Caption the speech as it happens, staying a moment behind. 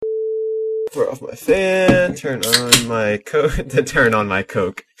Pour off my fan, turn on my Coke, to turn on my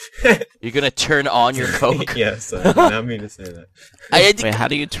Coke. You're gonna turn on your Coke? Yes, I did not mean to say that. Wait, how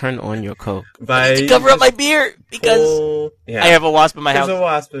do you turn on your Coke? I need to cover up my beer because I have a wasp in my house. There's a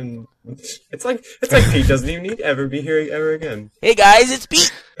wasp, and it's like Pete doesn't even need to ever be here ever again. Hey guys, it's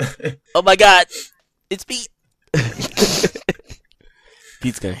Pete. Oh my God, it's Pete.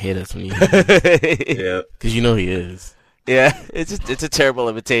 Pete's gonna hate us when you hear it. Yeah, because you know he is. Yeah, it's a terrible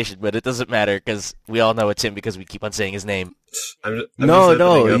imitation, but it doesn't matter because we all know it's him because we keep on saying his name. No,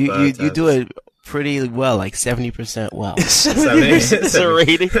 you do it pretty well, like 70% well. 70% a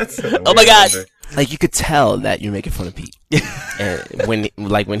rating. Oh my God! Like you could tell that you're making fun of Pete, and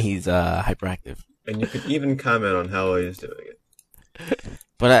when he's hyperactive. And you could even comment on how he's doing it.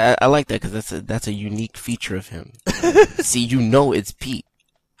 But I like that because that's a unique feature of him. See, you know it's Pete.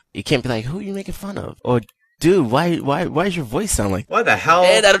 You can't be like, who are you making fun of? Or, dude, why does your voice sound like... What the hell?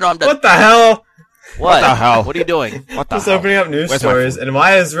 Man, I don't know, I'm done. What the hell? What the hell? What are you doing? What the Just hell? opening up news Where's stories, and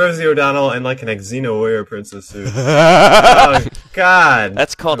why is Rosie O'Donnell in like an Xena warrior princess suit? Oh God!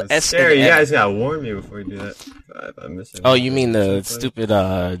 That's called That's S. scary. You guys gotta warn me before you do that. I'm missing. Oh, you mean the stupid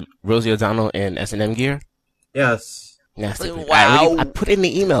Rosie O'Donnell in S&M gear? Yes. Yeah, stupid. Wow. I put it in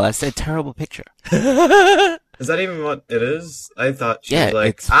the email. I said terrible picture. Is that even what it is? I thought she was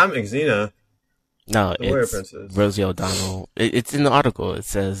like, I'm Xena. No, the warrior it's princess. Rosie O'Donnell. It's in the article. It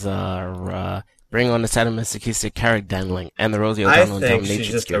says, bring on the sadomasochistic carrot dangling and the Rosie O'Donnell I think she's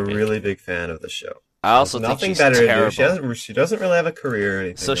domination just a skipping. really big fan of the show. I also There's think nothing she's better terrible. to do. She doesn't really have a career or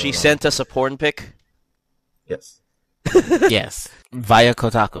anything. So she going sent us a porn pic? Yes. Yes, via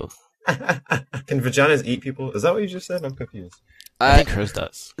Kotaku. Can vaginas eat people? Is that what you just said? I'm confused. I think hers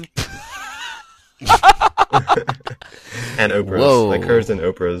does. And Oprah's. Whoa. Like hers and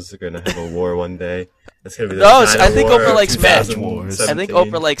Oprah's are going to have a war one day. It's going to be the No, vagina I think war Oprah of likes men. 2017. I think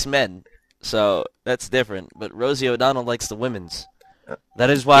Oprah likes men. So that's different. But Rosie O'Donnell likes the women's. That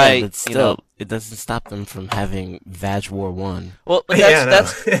is why, Yeah, but still, it doesn't stop them from having Vag War 1. Well, but Yeah, no.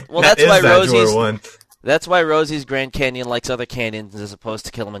 that's That that's is why Vag War Rosie's 1. that's why Rosie's Grand Canyon likes other canyons as opposed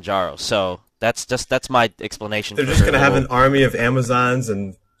to Kilimanjaro. So that's my explanation. They're for just her going to have little- an army of Amazons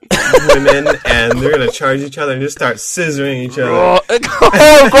and women, and they're going to charge each other and just start scissoring each other.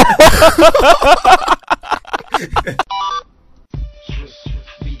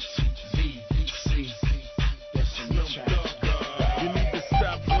 You need to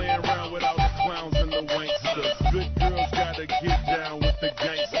stop playing around with all the clowns and the wanksters. Good girls gotta get down with the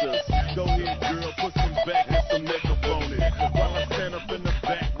gangsters. Go ahead, girl, put some back and some makeup on it. While I stand up in the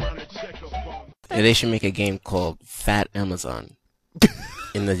background and check up on it. And they should make a game called Fat Amazon.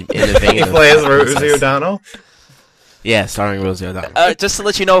 In the vein He of plays Fat Rosie Princess. O'Donnell. Yeah, starring Rosie O'Donnell. Just to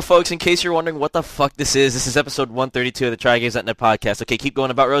let you know, folks, in case you're wondering what the fuck this is episode 132 of the Try Games Net podcast. Okay, keep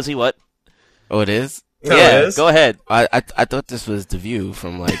going about Rosie. What? Oh, it is? No, yeah, it is. go ahead. I thought this was The View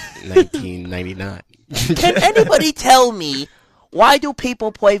from like 1999. Can anybody tell me why do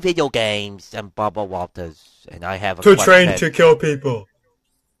people play video games? I'm Bubba Walters, and I have a To question. train to kill people.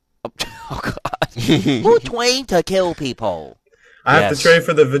 Oh God! Who trained to kill people? I have Yes. to train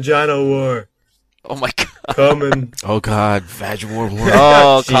for the vagina war. Oh my God! Coming. Oh God, Vag War 1.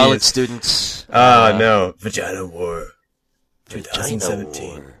 Oh, Jeez. college students. Oh, no. Vagina war. Vagina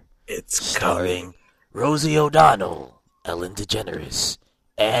 2017. War, It's starring Rosie O'Donnell, Ellen DeGeneres,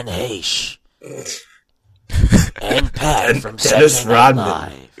 Anne Heche, and Pat from Dennis Saturday Night Rodman.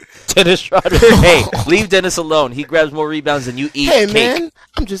 Live. Dennis Rodman. Hey, leave Dennis alone. He grabs more rebounds than you eat Hey cake man,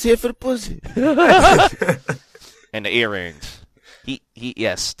 I'm just here for the pussy. and the earrings.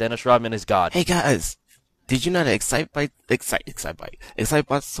 Yes, Dennis Rodman is God. Hey guys, did you know that Excitebike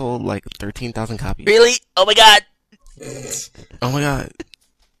sold like 13,000 copies? Really? Oh my God! Oh my God.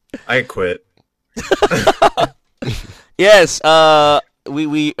 I quit. Yes,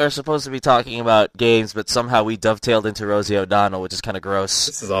 we are supposed to be talking about games, but somehow we dovetailed into Rosie O'Donnell, which is kind of gross.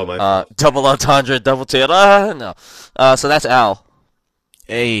 This is all my fault. Double entendre, double tail. No. So that's Al.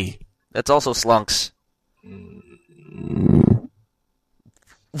 Hey. That's also Slunks.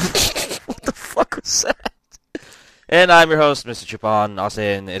 What the fuck was that? And I'm your host, Mr. Chupon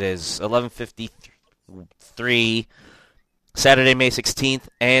Austin. It is 11:53, Saturday, May 16th,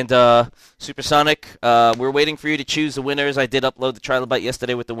 and Supersonic. We're waiting for you to choose the winners. I did upload the Trilobite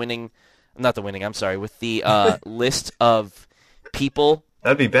yesterday with the with the list of people.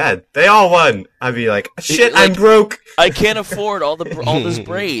 That'd be bad. They all won. I'd be like, shit, Like- I'm broke. I can't afford all this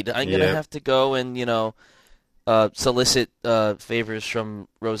braid. I'm gonna Yeah. have to go and solicit favors from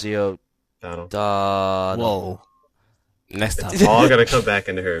Rosie Donald. O'Donnell. Whoa. Next time. All gonna come back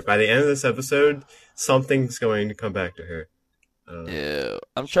into her. By the end of this episode, something's going to come back to her. I don't know. Ew.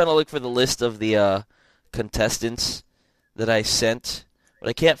 I'm trying to look for the list of the contestants that I sent, but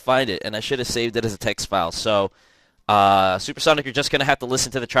I can't find it, and I should have saved it as a text file. So, Supersonic, you're just going to have to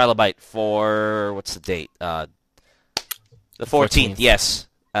listen to the Trilobite for, what's the date? The 14th, yes.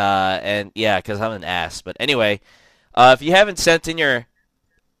 And yeah, because I'm an ass. But anyway, if you haven't sent in your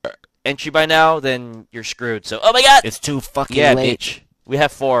entry by now, then you're screwed. So, oh my god! It's too fucking Yeah, late. bitch. We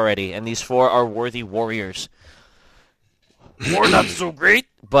have 4 already, and these 4 are worthy warriors. We're not so great,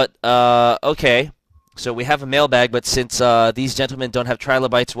 but okay. So we have a mailbag, but since these gentlemen don't have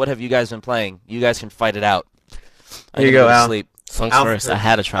trilobites, what have you guys been playing? You guys can fight it out. Here you go, to Al. sleep. Slunks Al- first. I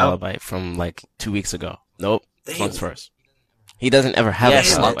had a trilobite from like 2 weeks ago. Nope. Damn. Slunks first. He doesn't ever have Yeah, a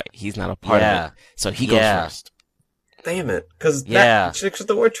Slunk. trilobite. He's not a part Yeah. of it. So he goes Yeah. first. Damn it. Because Yeah.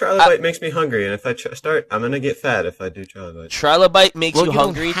 the word trilobite makes me hungry, and if I start, I'm going to get fat if I do trilobite. Trilobite makes Well, you you don't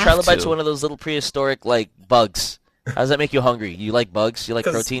hungry. have Trilobite's to. one of those little prehistoric like bugs. How does that make you hungry? You like bugs? You like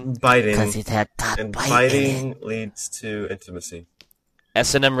 'Cause protein? biting, Because it had that and bite in it. biting leads to intimacy.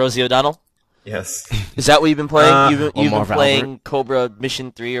 S&M Rosie O'Donnell? Yes. Is that what you've been playing? Or You've been Marv playing Cobra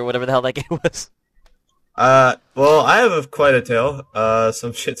Mission 3 or whatever the hell that game was? Well, I have quite a tale.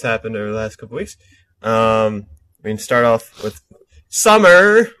 Some shit's happened over the last couple weeks. We can start off with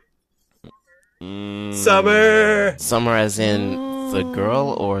summer. Summer. Summer as in the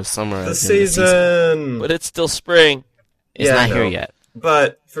girl or summer The as in the season? season. But it's still spring. It's Yeah, I not here know. yet.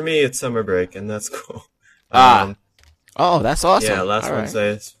 But for me, it's summer break, and that's cool. Ah. Oh, that's awesome. Yeah, last All right.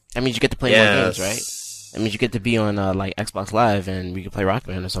 Wednesday. That means you get to play more games, right? That means you get to be on like Xbox Live and we can play Rock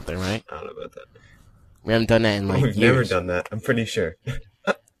Band or something, right? I don't know about that. We haven't done that in like We've years. never done that. I'm pretty sure.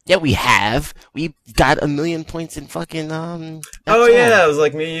 Yeah, we have. We got 1,000,000 points in fucking Oh XL. yeah, it was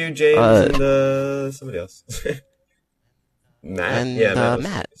like me, you, James, Uh, and somebody else. Matt. And, Yeah, was-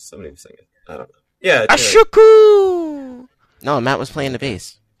 Matt. Somebody was singing. I don't know. Yeah. Ashuku! No, Matt was playing the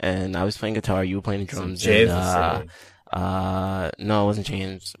bass, and I was playing guitar. You were playing the drums. James and, was singing. no, it wasn't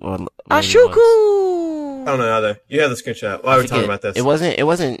James. Or maybe it was. I Ashuku! don't know either. You have the screenshot. While we're talking about this, It wasn't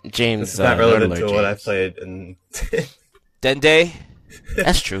James. this is not Nerd relevant Alert to what I James. played. And Dende?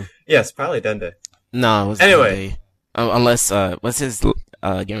 That's true. yes, probably Dende. No, it was Anyway. unless what's his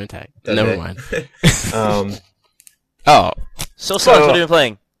gamer tag? Dende. Never mind. So, Oh, Slugs, what have you been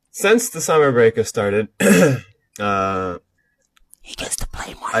playing? Since the summer break has started, he gets to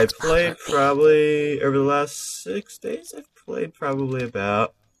play more. I Xbox played Live. probably over the last 6 days. I've played probably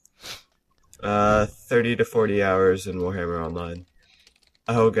about 30 to 40 hours in Warhammer Online.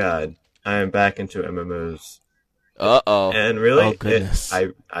 Oh god, I am back into MMOs, Uh-oh. and really, Oh, goodness.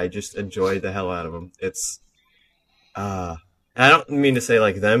 I just enjoy the hell out of them. It's I don't mean to say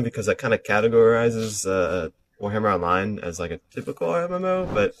like them because that kind of categorizes Warhammer Online as like a typical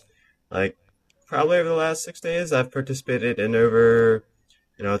MMO, but like probably over the last 6 days, I've participated in over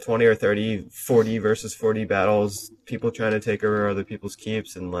 20 or 30, 40 versus 40 battles, people trying to take over other people's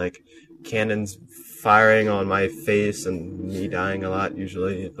keeps, and like cannons firing on my face and me dying a lot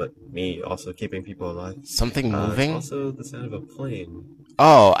usually, but me also keeping people alive. Something It's moving. also the sound of a plane.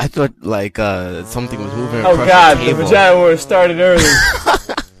 Oh, I thought like something was moving. Oh across god, the the table. vagina would have started early.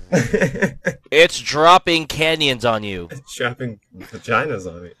 It's dropping canyons on you. Strapping vaginas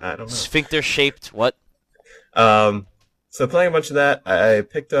on me. I don't know. Sphincter-shaped what? So playing a bunch of that, I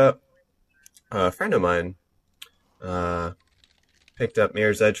picked up a friend of mine. Picked up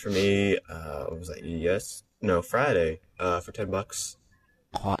Mirror's Edge for me. What was that? Friday. For $10.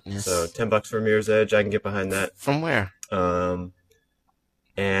 Hotness. So $10 for Mirror's Edge. I can get behind that. From where?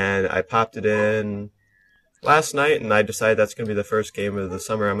 And I popped it in last night, and I decided that's going to be the first game of the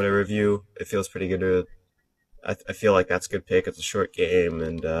summer I'm going to review. It feels pretty good. I feel like that's a good pick. It's a short game,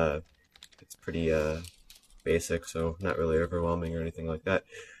 and it's pretty basic, so not really overwhelming or anything like that.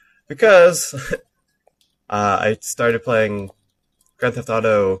 Because I started playing Grand Theft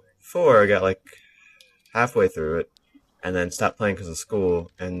Auto 4, I got like halfway through it, and then stopped playing because of school,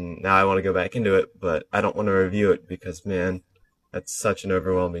 and now I want to go back into it, but I don't want to review it because, man, that's such an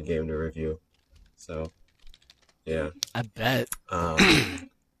overwhelming game to review. So, yeah. I bet.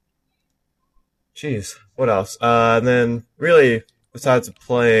 Jeez, what else? And then, really, besides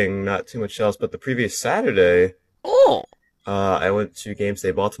playing, not too much else, but the previous Saturday, Oh! I went to Games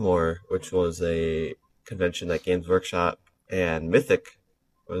Day Baltimore, which was a convention that Games Workshop and Mythic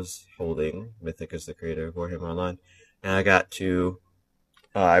was holding. Mythic is the creator of Warhammer Online. And I got to...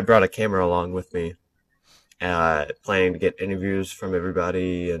 I brought a camera along with me, planning to get interviews from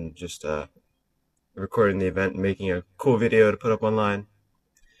everybody and just recording the event and making a cool video to put up online.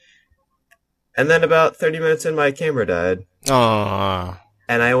 And then about 30 minutes in, my camera died. Aww.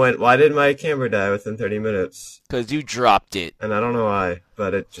 And I went, why did my camera die within 30 minutes? Because you dropped it. And I don't know why,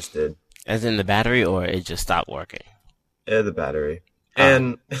 but it just did. As in the battery, or it just stopped working? The battery.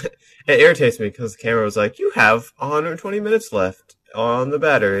 And it irritates me because the camera was like, you have 120 minutes left on the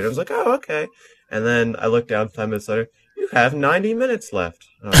battery. And I was like, oh, okay. And then I looked down 5 minutes later, you have 90 minutes left.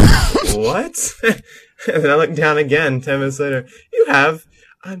 And I was like, what? And then I looked down again 10 minutes later, I'm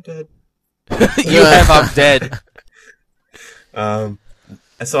dead. You have I'm dead.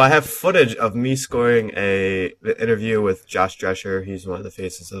 So I have footage of me scoring an interview with Josh Drescher. He's one of the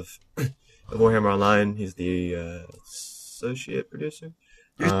faces of Warhammer Online. He's the associate producer.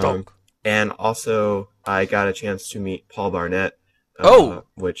 And also, I got a chance to meet Paul Barnett.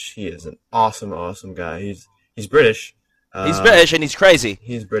 Which he is an awesome, awesome guy. He's British. He's British and he's crazy.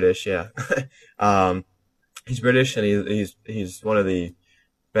 He's British, yeah. He's British and he's one of the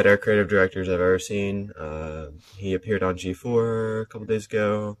better creative directors I've ever seen. He appeared on G4 a couple days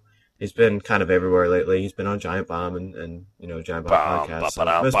ago. He's been kind of everywhere lately. He's been on Giant Bomb and Giant Bomb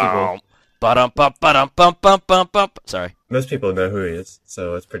podcast. Sorry. Most people know who he is,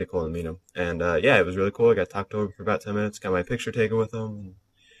 so it's pretty cool to meet him. And it was really cool. I got to talk to him for about 10 minutes. Got my picture taken with him.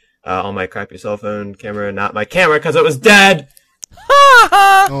 On my crappy cell phone camera, not my camera because it was dead.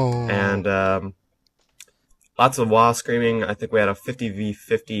 And lots of wah screaming. I think we had a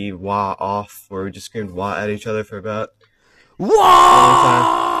 50v50 wah off where we just screamed wah at each other for about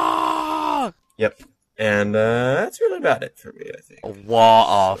Wah! Yep. And that's really about it for me, I think. A wah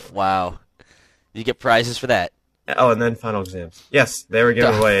off. Wow. You get prizes for that. Oh, and then final exams. Yes, they were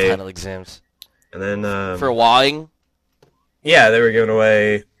giving away. Final exams. And then for wahing? Yeah, they were giving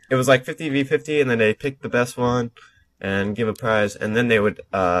away. It was like 50v50, and then they picked the best one and give a prize, and then they would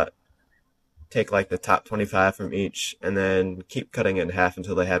take like the top 25 from each, and then keep cutting it in half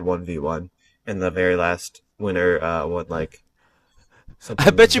until they had 1v1, and the very last winner won like.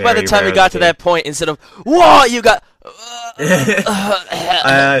 I bet you by the time you got to that point, instead of whoa, you got.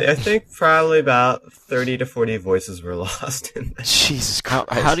 I think probably about 30 to 40 voices were lost in that. Jesus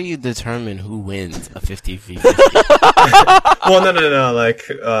Christ! How do you determine who wins a 50v50? Well, no,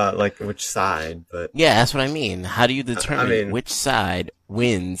 like which side, but Yeah, that's what I mean. How do you determine which side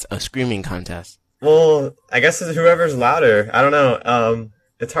wins a screaming contest? Well, I guess it's whoever's louder. I don't know.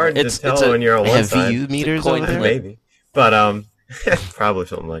 It's hard to tell when you're on one Have side. VU meters coin over there? Maybe, but probably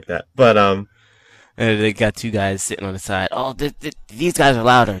something like that. But And they got two guys sitting on the side. Oh, these guys are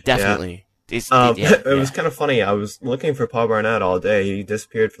louder, definitely. It was kind of funny. I was looking for Paul Barnett all day. He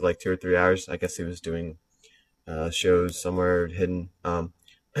disappeared for like 2 or 3 hours. I guess he was doing shows somewhere hidden.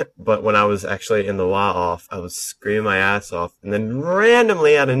 But when I was actually in the wah off, I was screaming my ass off, and then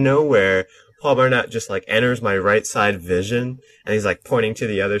randomly out of nowhere, Paul Barnett just like enters my right side vision, and he's like pointing to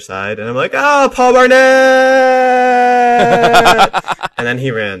the other side, and I'm like, "Oh, Paul Barnett!" And then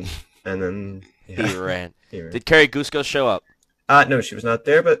he ran, and then He ran. he ran. Did Carrie Gusko show up? No, she was not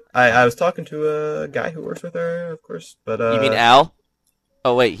there, but I was talking to a guy who works with her, of course. But You mean Al?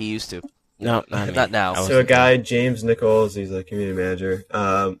 Oh wait, he used to. No, not me. Not now. I So a wasn't guy, James Nichols, he's a community manager.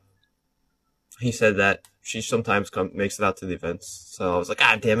 He said that she sometimes makes it out to the events. So I was like,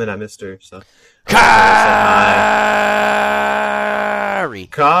 God damn it, I missed her. So Carrie.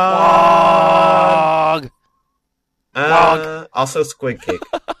 Wog. Also Squid Cake.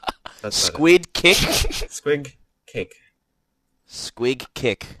 That's Squid kick. Squid Cake. Squig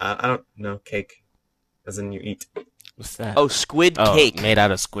kick. I don't know, cake. As in you eat. What's that? Oh, squid cake. Made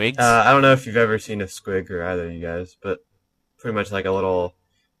out of squigs? I don't know if you've ever seen a squig or either of you guys, but pretty much like a little...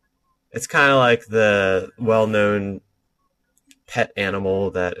 It's kind of like the well-known pet animal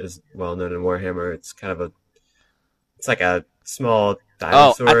that is well-known in Warhammer. It's kind of it's like a small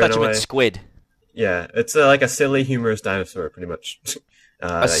dinosaur I in thought a you way. meant squid. Yeah, it's like a silly, humorous dinosaur, pretty much.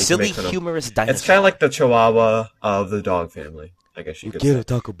 A silly, humorous dinosaur. It's kind of like the Chihuahua of the dog family, I guess you could say.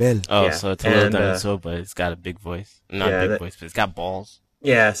 Taco Bell. Oh, yeah. so it's a little And, dinosaur, but it's got a big voice. Not yeah, a big that- voice, but it's got balls.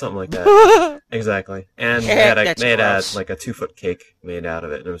 Yeah, something like that. Exactly. And That's they had gross. like a 2-foot cake made out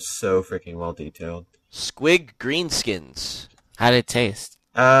of it, and it was so freaking well detailed. Squig greenskins. How did it taste?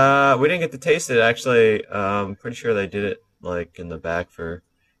 We didn't get to taste it, actually. Pretty sure they did it, like, in the back for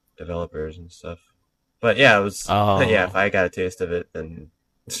developers and stuff. But yeah, it was... Oh. Yeah, if I got a taste of it, then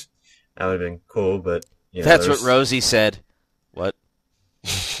that would have been cool, but... You know, That's what there's Rosie said. What?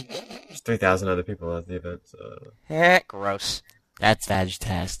 3,000 other people at the event, so... Gross. That's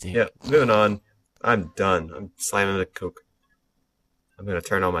fantastic. Yeah, moving on. I'm done. I'm slamming the Coke. I'm gonna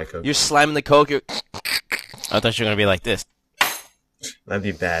turn on my Coke. You're slamming the coke. You're... I thought you were going to be like this. That'd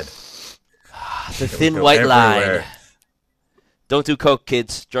be bad. The It thin would go white line. everywhere. Don't do coke,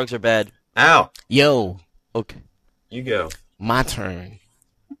 kids. Drugs are bad. Ow! Yo, Okay. You go. my turn.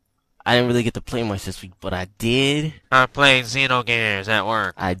 I didn't really get to play much this week, but I did. I played Xenogears at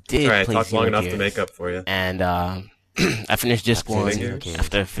work. I did All right, play talk long enough to Xenogears. make up for you. And I finished Disc Played 1 Xenogears?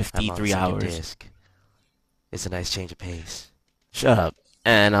 after 53 hours. Disc. It's a nice change of pace. Shut up.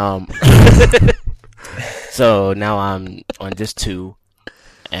 And so now I'm on Disc 2,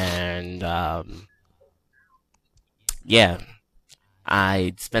 and yeah,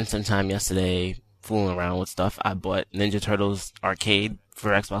 I spent some time yesterday fooling around with stuff. I bought Ninja Turtles Arcade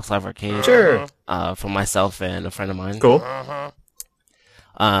for Xbox Live Arcade. Sure. For myself and a friend of mine. Cool.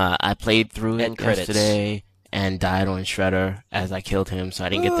 I played through End it credits. yesterday and died on Shredder as I killed him, so I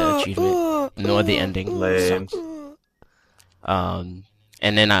didn't get the achievement nor the ending. Lame.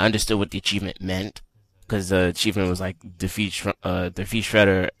 And then I understood what the achievement meant, because the achievement was like defeat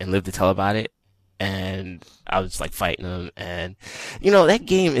Shredder and live to tell about it. And I was like fighting him, and that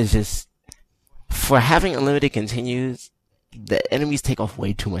game is just, for having unlimited continues, the enemies take off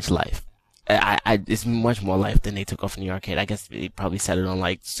way too much life. It's much more life than they took off in the arcade. I guess they probably set it on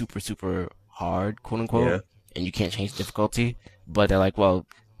like super, super hard, quote unquote, Yeah. and you can't change difficulty. But they're like, well,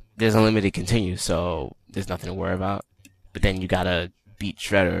 there's unlimited continues, so there's nothing to worry about. But then you gotta beat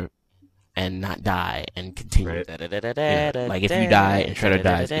Shredder and not die and continue. Right. Like if you die and Shredder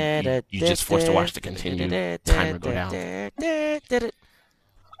dies, you just forced to watch the continue timer go down.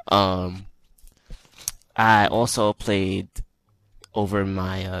 I also played over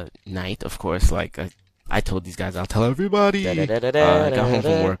my night, of course. Like I told these guys, I'll tell everybody. I got home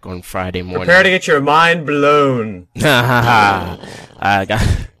from work on Friday morning. Prepare to get your mind blown.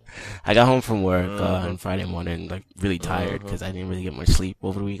 I got home from work on Friday morning, like really tired because I didn't really get much sleep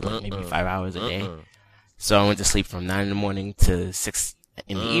over the week, like maybe 5 hours a day. So I went to sleep from 9 in the morning to 6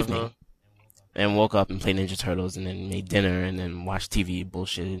 in the evening, and woke up and played Ninja Turtles, and then made dinner, and then watched TV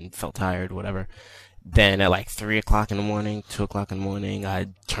bullshit and felt tired, whatever. Then at like 3 o'clock in the morning, 2 o'clock in the morning, I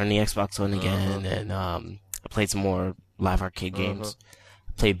turned the Xbox on again, and I played some more live arcade games.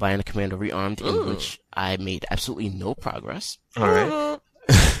 Played Bionic Commando Rearmed, in which I made absolutely no progress. All right.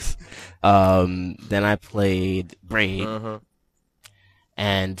 Then I played Braid,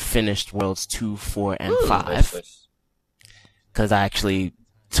 and finished Worlds 2, 4, and 5, because I actually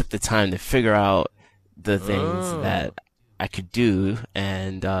took the time to figure out the things that I could do,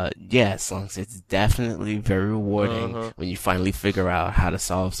 and yes, it's definitely very rewarding when you finally figure out how to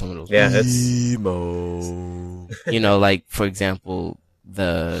solve some of those Yeah, puzzles. Like for example,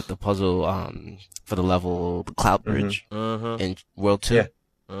 the puzzle for the level, the Cloud Bridge in World 2. Yeah.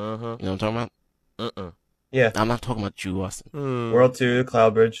 You know what I'm talking about? Yeah. I'm not talking about you, Austin. World 2,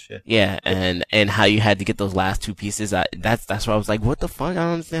 Cloud Bridge. Yeah. Yeah, and how you had to get those last two pieces. That's why I was like, what the fuck? I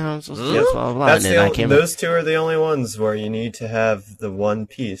don't understand how I'm supposed to do this, blah, blah, blah. That's And then I the, came those two are the only ones where you need to have the one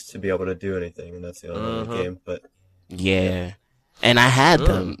piece to be able to do anything, and that's the only one in the game. But Yeah. And I had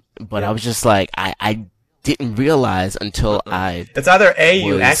them, but I was just like, I didn't realize until I... it's either A,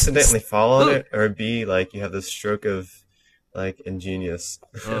 you was- accidentally fall on it, or B, like you have this stroke of like ingenious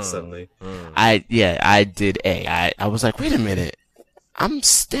suddenly. I did A. I was like, wait a minute. I'm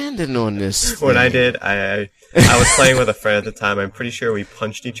standing on this When I thing. did, I was playing with a friend at the time. I'm pretty sure we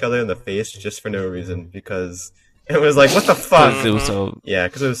punched each other in the face just for no reason, because it was like, what the fuck? 'Cause it was so... Yeah,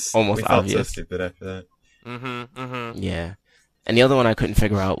 because it was Almost we felt so obvious. stupid after that. Yeah. And the other one I couldn't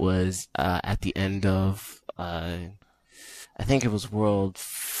figure out was at the end of, I think it was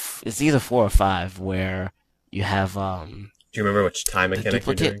it's either 4 or 5, where you have, Do you remember which time mechanic you're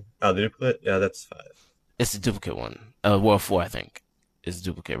duplicate? doing? Oh, the duplicate? Yeah, that's 5. it's the duplicate one. World 4, I think, is the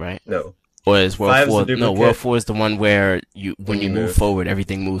duplicate, right? No. Or is World 5 is 4? the No, duplicate. World 4 is the one where when you move move. forward,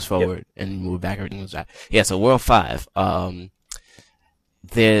 everything moves forward, and you move back, everything moves back. Yeah, so World 5,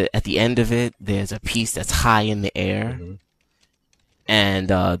 there at the end of it, there's a piece that's high in the air, and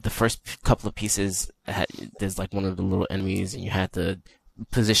the first couple of pieces, there's like one of the little enemies, and you have to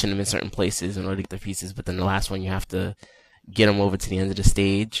position them in certain places in order to get the pieces. But then the last one, you have to get them over to the end of the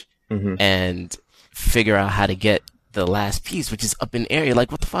stage and figure out how to get the last piece, which is up in the air. You're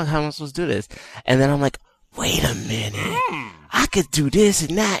like, what the fuck? How am I supposed to do this? And then I'm like, wait a minute. I could do this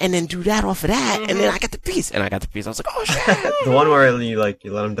and that, and then do that off of that, and then I got the piece. And I got the piece. I was like, oh shit. The one where you let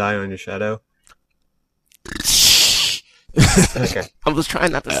him die on your shadow? Okay. I was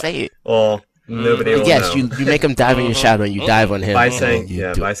trying not to say it. Well, nobody will Yes, know. you make him dive in your shadow, and you dive on him. By and saying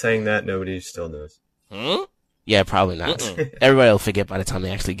you do by it. saying that, nobody still knows. Yeah, probably not. Everybody will forget by the time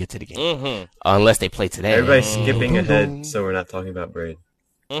they actually get to the game. Unless they play today. Everybody's skipping ahead, so we're not talking about Braid.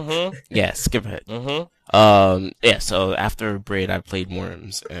 Yeah, skip ahead. Yeah, so after Braid, I played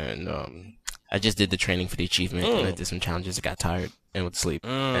Worms, and I just did the training for the achievement, and I did some challenges. I got tired and went to sleep,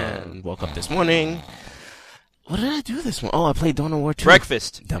 and woke up this morning. What did I do this one? Oh, I played Dawn of War 2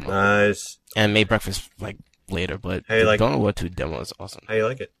 Breakfast. demo. Nice. And made breakfast like later, but How you the like- Dawn of War 2 demo is awesome. How you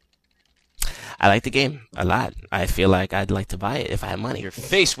like it? I like the game a lot. I feel like I'd like to buy it if I had money. Your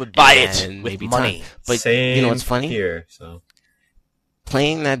face would buy it And with maybe money. time. But Same you know what's funny? Here, so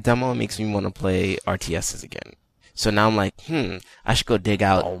Playing that demo makes me want to play RTSs again. So now I'm like, I should go dig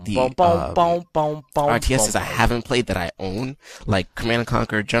out the RTSs I haven't played that I own, like Command &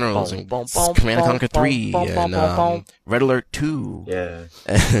 Conquer Generals and Command & Conquer 3 and Red Alert 2. yeah.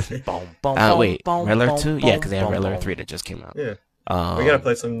 Wait, Red Alert 2? Yeah, because they have Red Alert 3 that just came out. Yeah. We gotta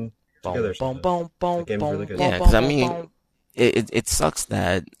play some together. sometime. The game's really good. Yeah, because I mean, it sucks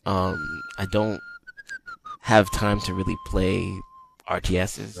that I don't have time to really play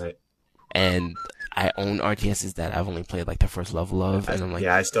RTSs, Right. and I own RTSs that I've only played like the first level of, and I'm like,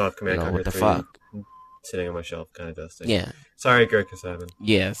 I still have Command Conquer what the 3 fuck? sitting on my shelf, kind of dusting. Yeah, Sorry, Greg Kasavin.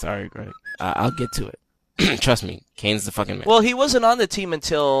 yeah. Sorry, Greg. I'll get to it. Trust me, Kane's the fucking man. Well, he wasn't on the team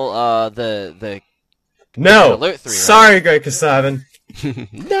until the No! Alert 3, right? Sorry, Greg Kasavin.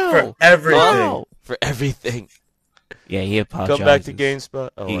 no, For everything. no. for everything. Yeah, he apologized. Come back to GameSpot.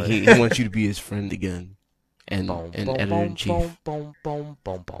 Oh, He wants you to be his friend again, and editor in chief. Go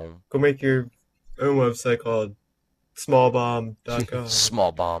make your own website called smallbomb.com.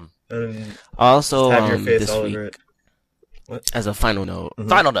 Small bomb. and Also, have your face this all week, over it. What? as a final note,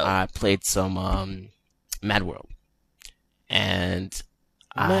 Final note. I played some Mad World, and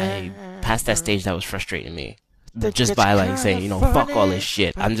I passed that stage that was frustrating me. Just by like saying, fuck all this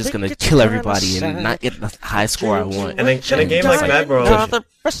shit. I'm just gonna kill everybody and not get the high score I want. And in a game like Mad World,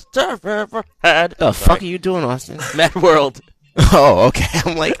 The fuck are you doing, Austin? Mad World. Oh, okay.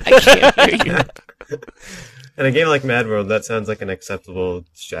 I'm like, I can't hear you. in a game like Mad World, that sounds like an acceptable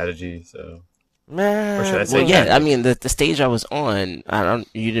strategy. So, or should I say? Well, yeah. I mean, the stage I was on,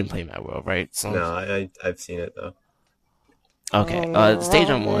 you didn't play Mad World, right? So, No, I've seen it though. okay. The stage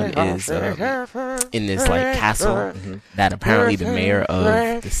I'm on is in this like castle that apparently the mayor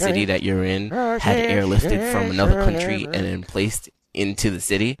of the city that you're in had airlifted from another country and then placed into the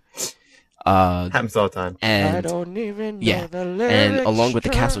city. Happens all the time. And yeah, and along with the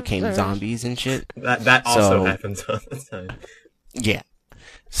castle came zombies and shit. That also So- happens all the time. Yeah.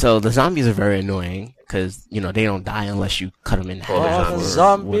 So the zombies are very annoying because they don't die unless you cut them in half. Oh, the or-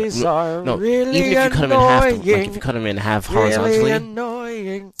 zombies or- are no, really even if you cut them in half, like annoying. if you cut them in half horizontally,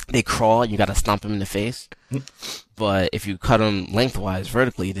 annoying. they crawl. You gotta stomp them in the face. But if you cut them lengthwise,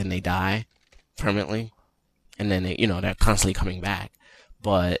 vertically, then they die permanently, and then they're constantly coming back.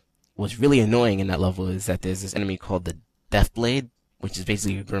 But what's really annoying in that level is that there's this enemy called the Deathblade, which is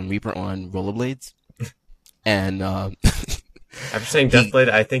basically a Grim Reaper on rollerblades, and After saying Deathblade,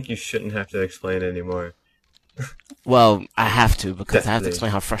 I think you shouldn't have to explain it anymore. well, I have to because I have to Deathblade.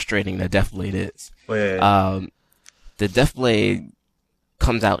 explain how frustrating the Deathblade is. Oh, yeah. The Deathblade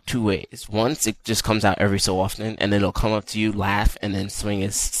comes out two ways. Once, it just comes out every so often, and then it'll come up to you, laugh, and then swing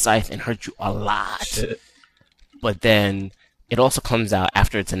his scythe and hurt you a lot. Shit. But then it also comes out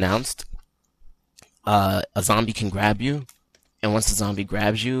after it's announced. A zombie can grab you, and once the zombie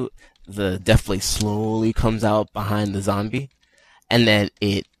grabs you, the Deathblade slowly comes out behind the zombie, and then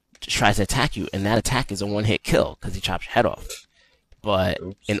it tries to attack you, and that attack is a one-hit kill because he chops your head off. But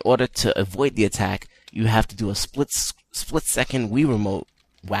Oops. in order to avoid the attack, you have to do a split-second Wii Remote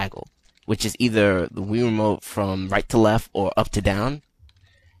waggle, which is either the Wii Remote from right to left or up to down.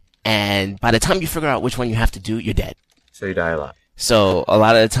 And by the time you figure out which one you have to do, you're dead. So you die a lot. So a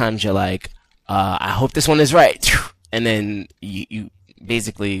lot of the times you're like, I hope this one is right. And then you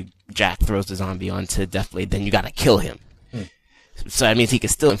basically, Jack throws the zombie onto Deathblade, then you gotta kill him. So that means he can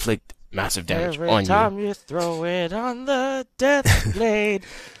still inflict massive damage on you. you throw it on the death blade.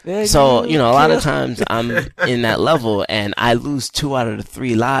 So, a lot of times I'm in that level and I lose 2 out of the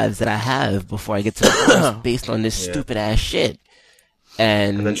 3 lives that I have before I get to the boss based on this Yeah. stupid ass shit.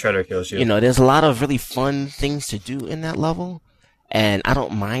 And then Shredder kills you. there's a lot of really fun things to do in that level. And I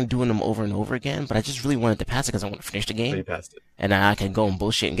don't mind doing them over and over again, but I just really wanted to pass it because I want to finish the So you game. passed it. And then I can go and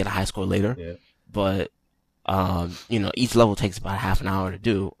bullshit and get a high score later. Yeah. But, each level takes about half an hour to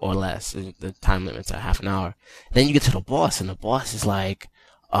do or less. The time limits are half an hour. Then you get to the boss, and the boss is like,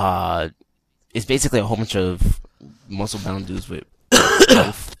 it's basically a whole bunch of muscle-bound dudes with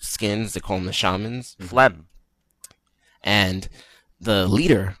elf skins. They call them the shamans. Phlegm. And the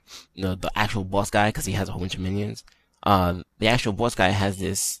leader, the actual boss guy, because he has a whole bunch of minions, the actual boss guy has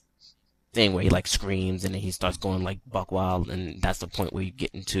this thing where he like screams and then he starts going like buck wild, and that's the point where you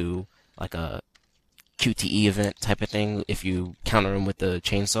get into like a QTE event type of thing. If you counter him with the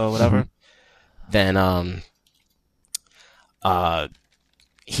chainsaw or whatever, then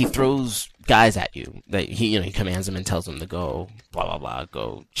he throws guys at you that he commands them and tells them to go blah blah blah,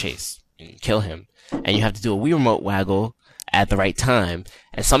 go chase and kill him, and you have to do a Wii Remote waggle at the right time,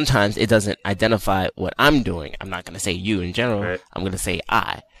 and sometimes it doesn't identify what I'm doing. I'm not going to say you in general. Right. I'm going to say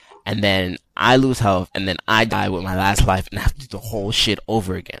I. And then I lose health, and then I die with my last life, and I have to do the whole shit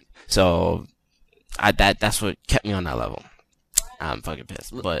over again. So, that's what kept me on that level. I'm fucking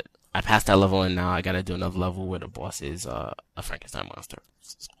pissed. But I passed that level, and now I gotta do another level where the boss is a Frankenstein monster.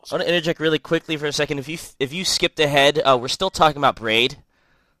 I want to interject really quickly for a second. If you skipped ahead, we're still talking about Braid,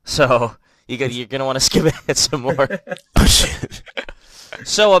 so you're gonna want to skip ahead some more. Oh, shit.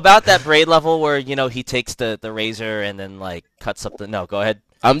 So about that Braid level where he takes the razor and then like cuts up the. No, go ahead.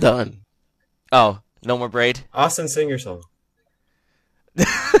 I'm done. Oh, no more Braid. Austin, sing your song.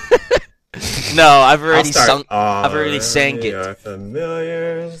 No, I've already I'll sung. start. I've already sang it. Are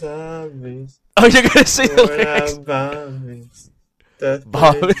familiar zombies. Oh, you're gonna sing the Born lyrics. out Bombies. Death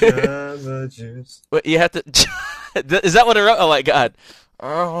Bomb- by Jamba Juice. Wait, you have to. Is that what it wrote? Oh my god.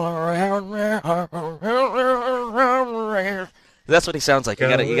 That's what he sounds like. You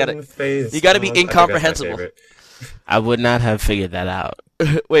gotta be incomprehensible. I would not have figured that out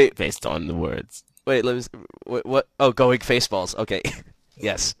Wait, based on the words. let me. What? Oh, going faceballs. Okay.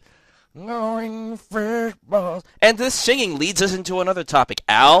 Yes. Going faceballs. And this singing leads us into another topic.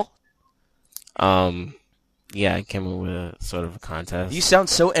 Al, Yeah, I came up with a sort of a contest. you sound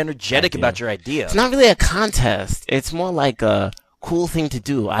so energetic Idea. about your idea. It's not really a contest. It's more like a cool thing to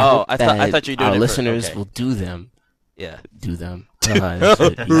do. I hope I that thought you were doing our it for- listeners okay. will do them. Yeah. Do them. Um,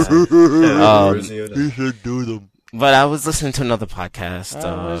 should do them. But I was listening to another podcast,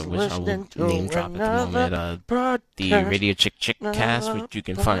 was which I will listening to name drop at the another moment. The podcast. Radio Chick cast, which you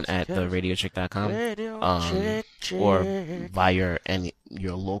can find at theradiochick.com, or via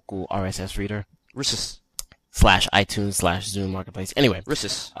your local RSS reader Russus. /iTunes/Zoom Marketplace. Anyway,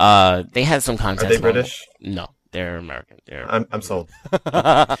 Russus. they had some content. Are they British? No, they're American. They're I'm sold.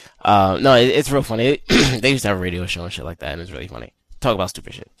 no, it's real funny. They used to have a radio show and shit like that, and it's really funny. Talk about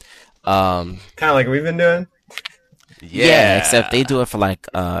stupid shit. Kind of like we've been doing. Yeah, except they do it for like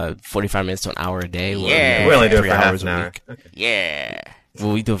 45 minutes to an hour a day. Yeah. We only do it 3 for half hours an a hour. week. Okay. Yeah.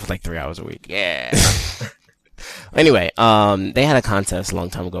 Well, we do it for like 3 hours a week. Yeah. Anyway, they had a contest a long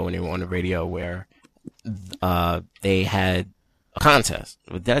time ago when they were on the radio where they had a contest.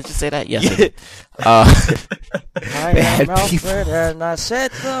 Did I just say that? Yes, I did. I They had am Alfred people- and I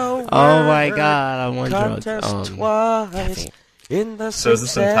said the Oh my word god, I'm on drugs. contest twice caffeine. in the So is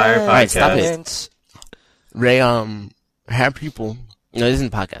this entire Alright, stop it. seconds. They had people. No, this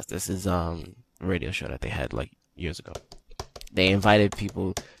isn't a podcast. This is a radio show that they had like years ago. They invited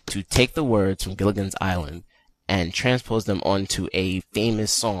people to take the words from Gilligan's Island and transpose them onto a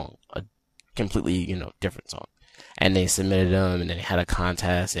famous song, a completely different song. And they submitted them, and then they had a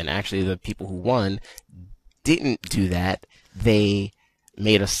contest. And actually, the people who won didn't do that. They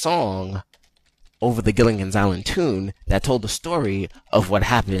made a song over the Gilligan's Island tune that told the story of what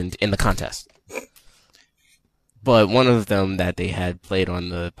happened in the contest. But one of them that they had played on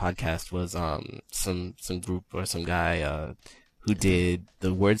the podcast was some group or some guy who did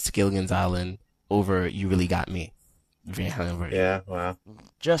the words to Gilligan's Island over "You Really Got Me." Van Halen version. Yeah. Wow.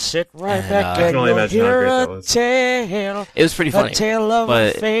 Just sit right And, back I and can only you'll imagine how hear great that a was. tale, It was pretty funny. a tale of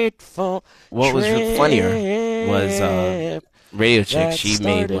but a fateful what was funnier was trip. Radio Chick. that She made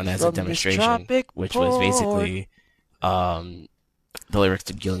started one as a from this demonstration, tropic which was port. basically the lyrics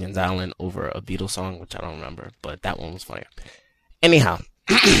to Gilligan's Island over a Beatles song, which I don't remember, but that one was funnier. Anyhow,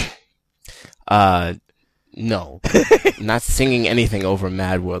 no, not singing anything over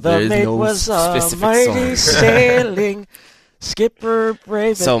Mad World. The There is mate no was a specific mighty song. sailing skipper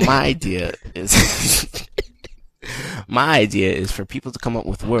brave. So my idea is for people to come up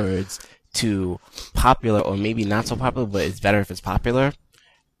with words to popular or maybe not so popular, but it's better if it's popular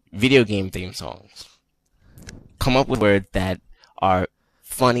video game theme songs. Come up with words that are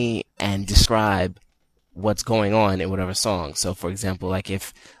funny and describe what's going on in whatever song. So for example,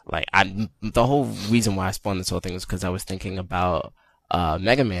 the whole reason why I spawned this whole thing was because I was thinking about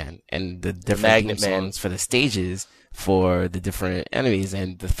Mega Man and the different Magnet theme Man. songs for the stages for the different enemies,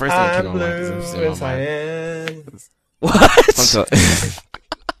 and the first thing that came I'm to my mind 'cause it was blue in my as I mind. am. What?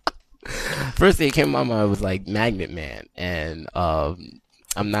 First thing that came to my mind was like Magnet Man, and I'm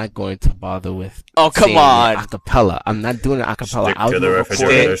not going to bother with Oh, come saying on. it a cappella. I'm not doing an a cappella. Stick I'll to do the a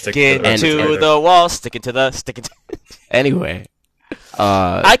refrigerator. recording. Stick to Get the and- to refrigerator. the wall, sticking to the. Anyway,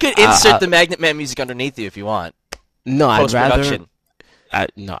 I could insert the Magnet Man music underneath you if you want. no, I'd Post rather. production. I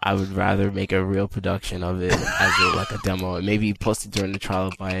would rather make a real production of it as like a demo, and maybe post it during the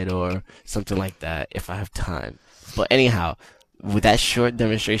trial bite or something like that if I have time. But anyhow, with that short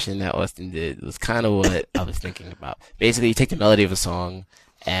demonstration that Austin did was kind of what I was thinking about. Basically, you take the melody of a song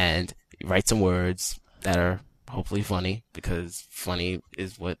and you write some words that are hopefully funny, because funny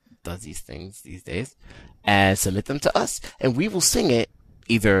is what does these things these days, and submit them to us, and we will sing it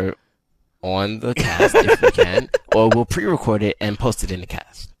either on the cast if we can, or we'll pre-record it and post it in the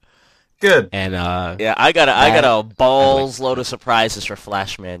cast. Good. And Yeah, I got a balls load of surprises for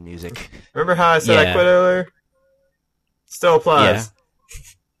Flashman music. Remember how I said I Yeah. quit earlier? Still applies.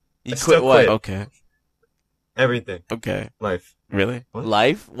 You I quit still what? quit. Okay. Everything. Okay. Life. Really?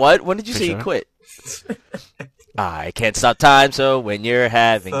 Life? What? When did you For say you sure. quit? I can't stop time, so when you're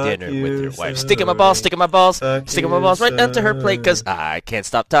having Fuck dinner you, with your wife, sir. sticking my balls, sticking my balls, Fuck sticking my you, balls right down to her sir. plate, because I can't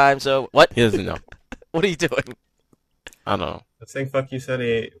stop time, so what? He doesn't know. What are you doing? I don't know. I was saying fuck you,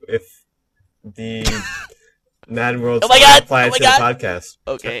 Sonny, if the Madden World Oh my Star God! applied Oh my to God! the podcast.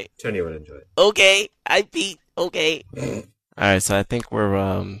 Okay. Tony would enjoy it. Okay, I beat. Okay. All right, so I think we're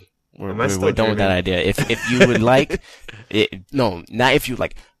Am I we're still done with that dreaming? idea. If you would like, no, not if you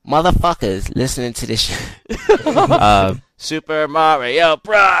like, motherfuckers listening to this shit. Super Mario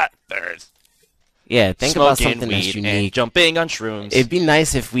Brothers. Yeah, think about Smoking something that's weed and unique. jumping on shrooms. It'd be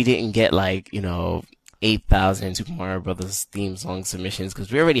nice if we didn't get 8,000 Super Mario Brothers theme song submissions,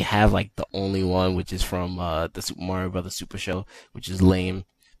 because we already have the only one, which is from the Super Mario Brothers Super Show, which is lame.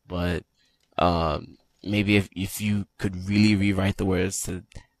 But maybe if you could really rewrite the words to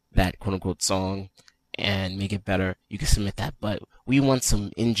that quote unquote song and make it better, you can submit that. But we want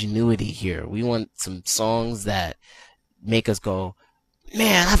some ingenuity here. We want some songs that make us go,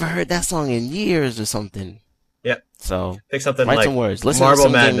 man, I haven't heard that song in years or something. Yep. So Pick something write like some words. Listen Marble to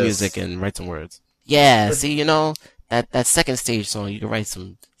some game Madness. music and write some words. Yeah, see, that second stage song, you can write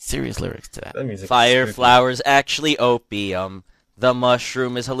some serious lyrics to that. That music is Fire spooky. flowers actually opium. The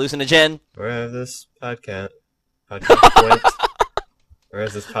mushroom is hallucinogen. Where has this podcast went? Where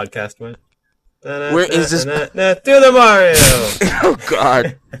has this podcast went? Where is this- Do the Mario! Oh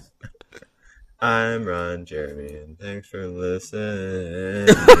God. I'm Ron Jeremy, and thanks for listening.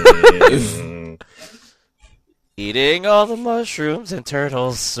 Eating all the mushrooms and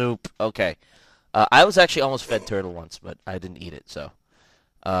turtle soup. Okay. I was actually almost fed turtle once, but I didn't eat it, so.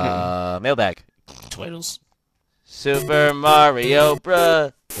 Mailbag. Twiddles. Super Mario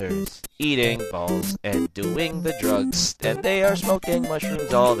Brothers. Eating balls and doing the drugs. And they are smoking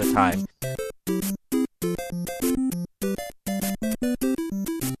mushrooms all the time.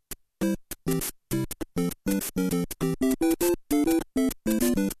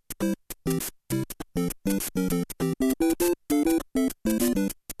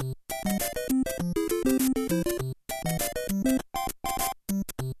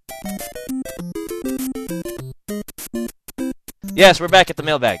 Yes, we're back at the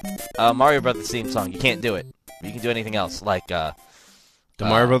mailbag. Mario Brothers theme song. You can't do it. You can do anything else, like The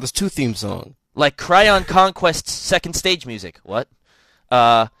Mario Brothers 2 theme song. Cryon Conquest's second stage music. What?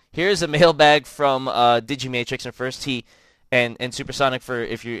 Here's a mailbag from Digimatrix, and first he and Supersonic, for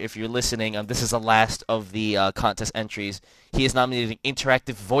if you're listening, this is the last of the contest entries. He is nominating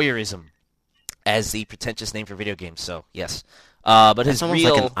interactive voyeurism as the pretentious name for video games. So yes, but his It's almost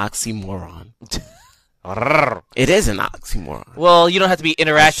real like an oxymoron. It is an oxymoron. well, you don't have to be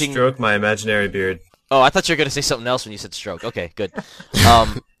interacting. Stroke my imaginary beard. Oh, I thought you were going to say something else when you said stroke. Okay, good.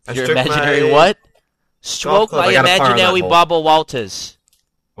 I Your stroke imaginary my what? Stroke club. my I got a par on that imaginary hole. Bobble Walters.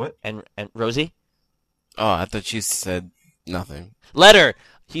 What? And Rosie? Oh, I thought you said nothing. Letter.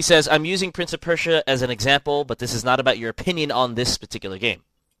 He says, I'm using Prince of Persia as an example, but this is not about your opinion on this particular game.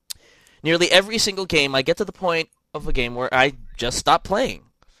 Nearly every single game, I get to the point of a game where I just stop playing.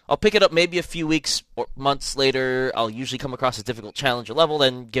 I'll pick it up maybe a few weeks or months later. I'll usually come across a difficult challenge or level,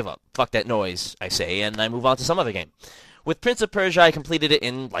 then give up. Fuck that noise, I say, and I move on to some other game. With Prince of Persia, I completed it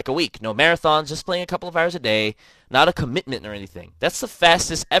in like a week. No marathons, just playing a couple of hours a day. Not a commitment or anything. That's the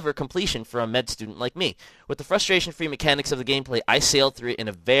fastest ever completion for a med student like me. With the frustration-free mechanics of the gameplay, I sailed through it in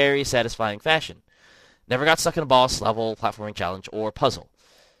a very satisfying fashion. Never got stuck in a boss, level, platforming challenge, or puzzle.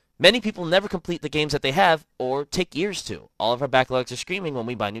 Many people never complete the games that they have, or take years to. All of our backlogs are screaming when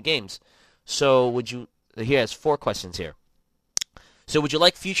we buy new games. So would you... He has 4 questions here. So would you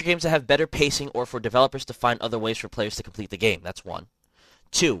like future games to have better pacing, or for developers to find other ways for players to complete the game? That's 1.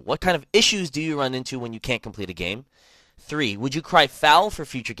 2. What kind of issues do you run into when you can't complete a game? 3. Would you cry foul for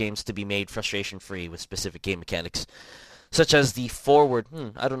future games to be made frustration-free with specific game mechanics, such as the forward...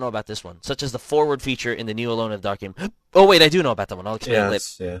 I don't know about this one. Such as the forward feature in the new Alone in the Dark game. Oh, wait, I do know about that one. I'll explain it later.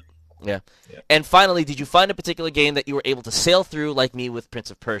 Yes, yeah. Yeah. And finally, did you find a particular game that you were able to sail through like me with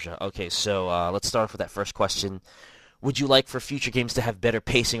Prince of Persia? Okay, so let's start off with that first question. Would you like for future games to have better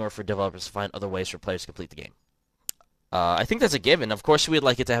pacing, or for developers to find other ways for players to complete the game? I think that's a given. Of course, we'd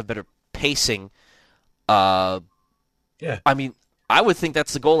like it to have better pacing. Yeah. I mean, I would think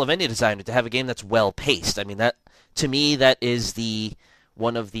that's the goal of any designer, to have a game that's well paced. I mean, that to me, that is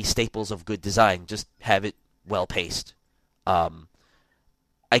one of the staples of good design. Just have it well paced.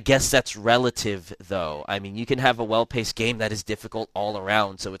 I guess that's relative, though. I mean, you can have a well paced game that is difficult all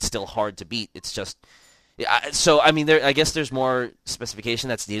around, so it's still hard to beat. It's just so. I mean, I guess there's more specification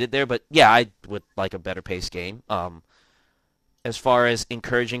that's needed there, but yeah, I would like a better paced game. As far as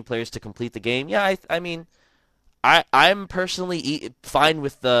encouraging players to complete the game, yeah, I mean, I'm personally fine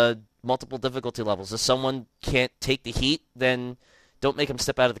with the multiple difficulty levels. If someone can't take the heat, then don't make them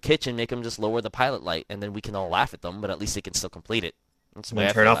step out of the kitchen. Make them just lower the pilot light, and then we can all laugh at them, but at least they can still complete it. That's the way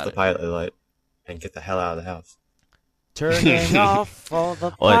I turn feel off about the it. pilot light and get the hell out of the house. Turning off all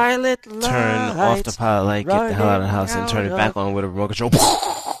the Or pilot lights. Turn off the pilot light, get the hell out of the house, and turn it back on with a remote control.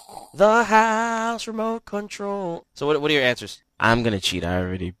 The house remote control. So what are your answers? I'm gonna cheat. I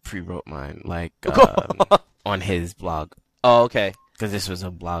already pre-wrote mine, on his blog, Oh, okay. because this was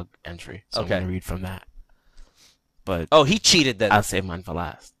a blog entry. So Okay. I'm gonna read from that. But Oh, he cheated then. I'll save mine for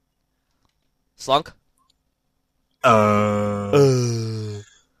last. Slunk? Yeah.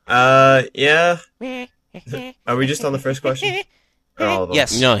 Are we just on the first question? Or all of them?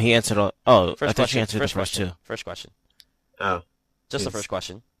 Yes. No, he answered all. Oh, First I thought question. you answered First the first question. two. First question. Oh. Just the Jeez. first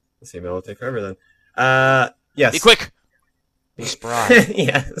question. Let's see, maybe it'll take forever then. Yes. Be quick. Be spry.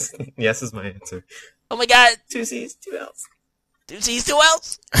 Yes. Yes is my answer. Oh my God. 2 C's, 2 L's. 2 C's, 2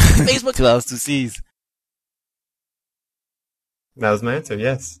 L's. Facebook. 2 L's, 2 C's. That was my answer,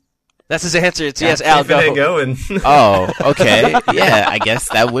 yes. That's his answer. It's yes, Al, Keeping it go. going. Oh, okay. Yeah, I guess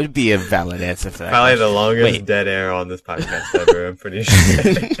that would be a valid answer for that. Probably the longest Wait. dead air on this podcast ever, I'm pretty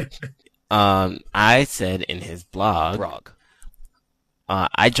sure. I said in his blog, Grog.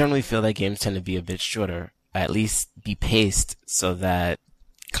 I generally feel that games tend to be a bit shorter, at least be paced so that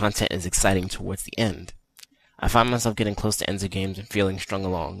content is exciting towards the end. I find myself getting close to ends of games and feeling strung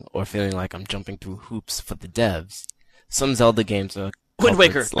along, or feeling like I'm jumping through hoops for the devs. Some Zelda games are Wind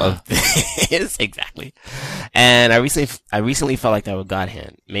Waker. Love this. Exactly. And I recently felt like that with God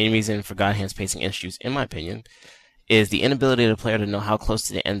Hand. Main reason for God Hand's pacing issues, in my opinion, is the inability of the player to know how close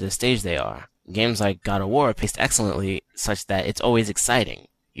to the end of the stage they are. Games like God of War are paced excellently, such that it's always exciting.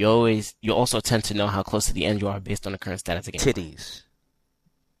 You also tend to know how close to the end you are based on the current status of the game. Titties.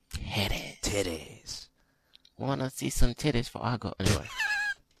 Titties. Wanna see some titties for I go. Anyway.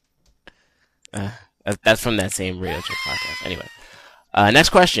 That's from that same Radio Check podcast. Anyway. Next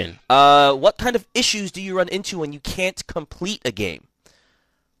question. What kind of issues do you run into when you can't complete a game?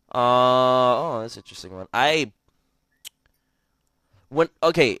 That's an interesting one.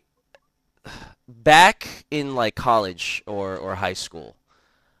 Back in like college or high school,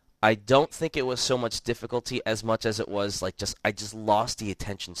 I don't think it was so much difficulty as much as it was like I just lost the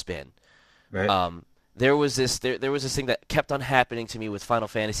attention span. Right? There was this thing that kept on happening to me with Final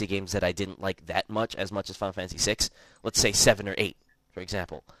Fantasy games that I didn't like that much as Final Fantasy 6. Let's say 7 or 8, for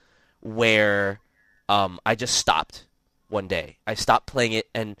example, where I just stopped one day. I stopped playing it,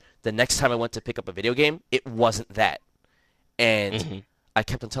 and the next time I went to pick up a video game, it wasn't that. And I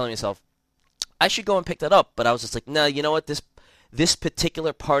kept on telling myself, I should go and pick that up, but I was just like, no, you know what? This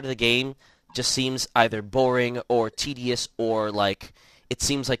particular part of the game just seems either boring or tedious or like it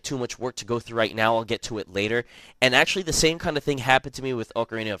seems like too much work to go through right now. I'll get to it later. And actually, the same kind of thing happened to me with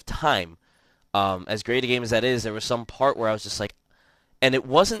Ocarina of Time. As great a game as that is, there was some part where I was just like, and it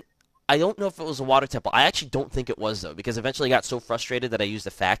wasn't. I don't know if it was a water temple. I actually don't think it was, though, because eventually I got so frustrated that I used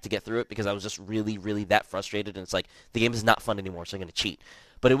the fact to get through it because I was just really, really that frustrated, and it's like, the game is not fun anymore, so I'm going to cheat.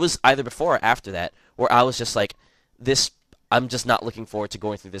 But it was either before or after that where I was just like, I'm just not looking forward to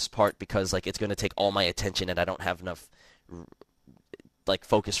going through this part because like it's going to take all my attention and I don't have enough like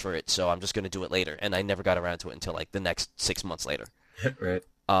focus for it, so I'm just going to do it later. And I never got around to it until like the next 6 months later. Right.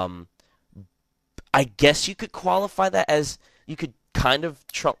 I guess you could qualify that as you could kind of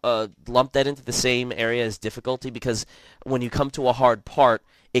lump that into the same area as difficulty because when you come to a hard part,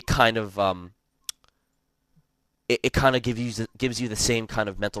 it kind of it kind of gives you the same kind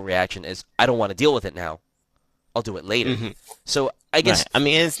of mental reaction as I don't want to deal with it now. I'll do it later. Mm-hmm. So I guess Right. I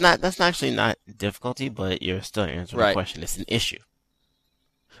mean, that's actually not difficulty, but you're still answering the question. It's an issue.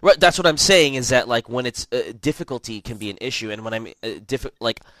 Right, that's what I'm saying is that like when it's difficulty can be an issue, and when I'm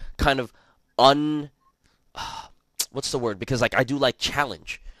like kind of what's the word? Because like I do like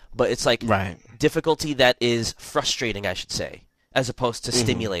challenge, but it's like Right. difficulty that is frustrating, I should say, as opposed to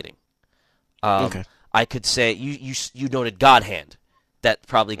stimulating. Okay. I could say you noted God Hand, that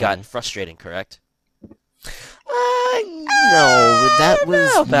probably got frustrating, correct? No, that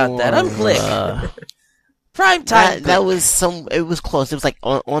was know about that. I'm more, Glick. Prime time. That was it was close. It was like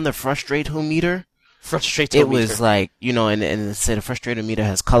on the frustratometer. Frustratometer. It was like, and instead the frustratometer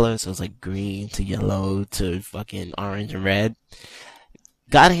has colors, so it was like green to yellow to fucking orange and red.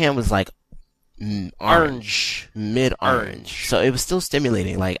 God Hand was like orange, mid-orange. So it was still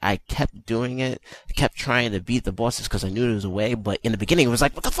stimulating. Like, I kept doing it, kept trying to beat the bosses because I knew there was a way, but in the beginning it was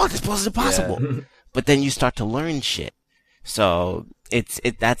like, what the fuck, this boss is impossible. Yeah. But then you start to learn shit. So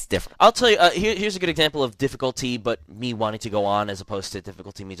that's different. I'll tell you, here's a good example of difficulty, but me wanting to go on as opposed to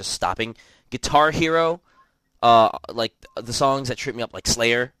difficulty me just stopping. Guitar Hero, like the songs that trip me up, like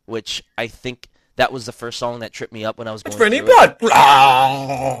Slayer, which I think that was the first song that tripped me up when I was going through it.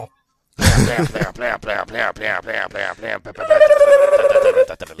 Blood.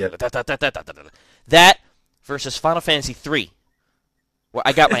 That versus Final Fantasy 3. Where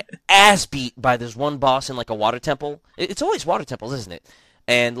I got my ass beat by this one boss in like a water temple. It's always water temples, isn't it?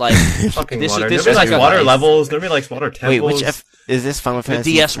 And like fucking this, water. This Nobody was likes water levels. Nobody likes water temples. Wait, which is this Final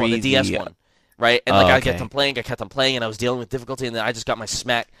Fantasy? The DS one, the DS one, right? And I kept on playing, and I was dealing with difficulty, and then I just got my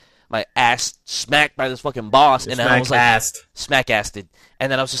ass smacked by this fucking boss, and then I was like, smack-assed. And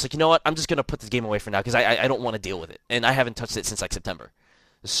then I was just like, you know what? I'm just gonna put this game away for now because I don't want to deal with it, and I haven't touched it since like September.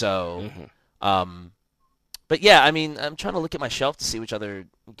 So, but yeah, I mean, I'm trying to look at my shelf to see which other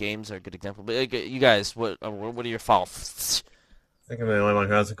games are a good example. But you guys, what are your faults? I think I'm the only one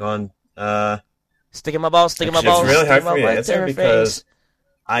who hasn't gone. Sticking my balls. It's really hard for me to answer because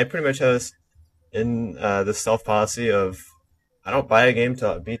I pretty much have this in the self-policy of I don't buy a game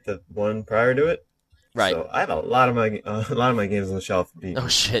till I beat the one prior to it. Right. So I have a lot of my games on the shelf beat. Oh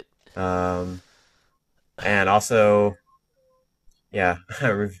shit. And also, yeah, I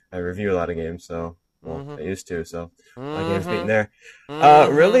review a lot of games, so I used to, so my game's beaten there.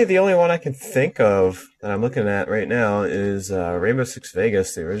 Really, the only one I can think of that I'm looking at right now is Rainbow Six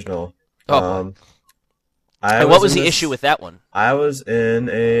Vegas, the original. And what was the issue with that one? I was in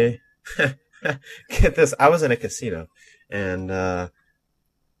a get this. I was in a casino, and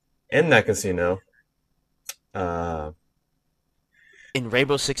in that casino, in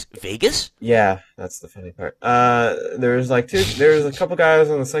Rainbow Six Vegas? Yeah, that's the funny part. There was a couple guys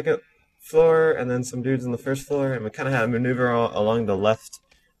on the second floor, and then some dudes on the first floor, and we kind of had a maneuver along the left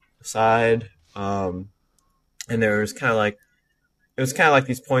side. And there was kind of like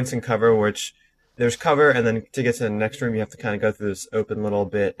these points in cover, which there's cover, and then to get to the next room, you have to kind of go through this open little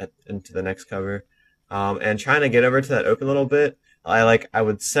bit into the next cover. And trying to get over to that open little bit, I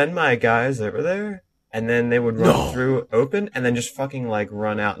would send my guys over there, and then they would run through open, and then just fucking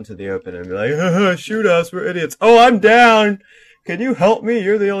run out into the open and be like, shoot us, we're idiots. Oh, I'm down. Can you help me?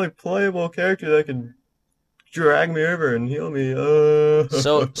 You're the only playable character that can drag me over and heal me.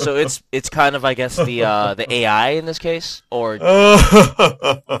 So it's kind of, I guess, the AI in this case, or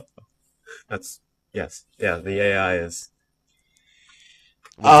yes, yeah, the AI is.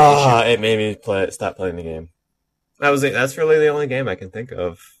 It made me stop playing the game. That's really the only game I can think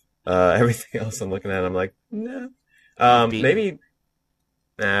of. Everything else I'm looking at, I'm like, nah. Maybe.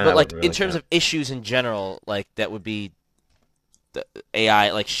 Nah, but really in terms of issues in general, that would be the AI,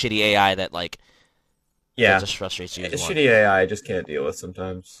 shitty AI that that just frustrates you. Shitty AI I just can't deal with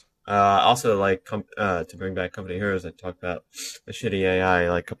sometimes. Also, to bring back Company Heroes, I talked about the shitty AI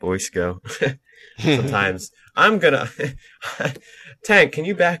a couple weeks ago. Sometimes I'm gonna Tank. Can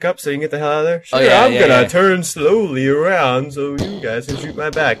you back up so you can get the hell out of there? Sure, I'm gonna turn slowly around so you guys can shoot my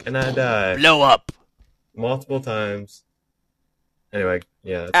back, and I die. Blow up multiple times. Anyway,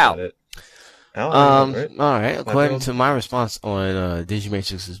 yeah, that's about it. Right? All right. According to my response on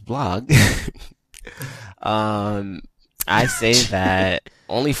Digimatrix's blog, I say that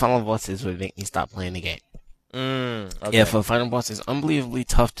only final bosses would make me stop playing the game. Okay. If a final boss is unbelievably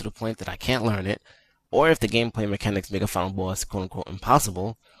tough to the point that I can't learn it, or if the gameplay mechanics make a final boss quote-unquote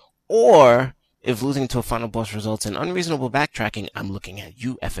impossible, or if losing to a final boss results in unreasonable backtracking, I'm looking at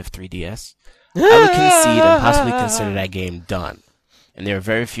you, FF3DS. I would concede and possibly consider that game done. And there are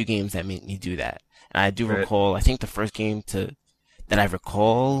very few games that make me do that. And I do recall, I think the first game that I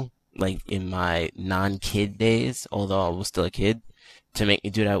recall, in my non-kid days, although I was still a kid, to make me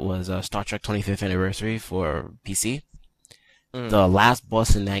do that was Star Trek 25th Anniversary for PC. The last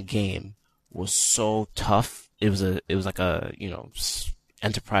boss in that game was so tough. It was like a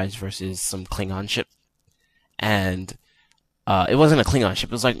Enterprise versus some Klingon ship, and it wasn't a Klingon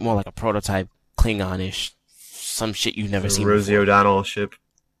ship. It was more like a prototype Klingon-ish, some shit you've never seen. Rosie before. O'Donnell ship.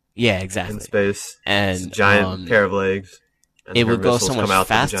 Yeah, exactly. In space, and it's a giant pair of legs. And it would go so much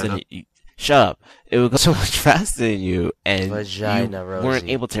faster than you. Shut up. It would go so much faster than you, and Vagina, you Rosie. weren't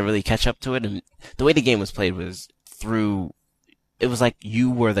able to really catch up to it. And the way the game was played was through it was like you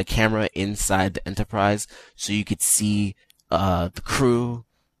were the camera inside the Enterprise, so you could see the crew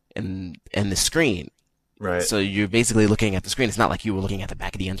and the screen. Right. So you're basically looking at the screen. It's not like you were looking at the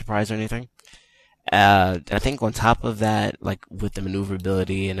back of the Enterprise or anything. And I think on top of that, like with the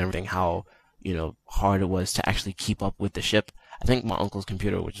maneuverability and everything, how, hard it was to actually keep up with the ship. I think my uncle's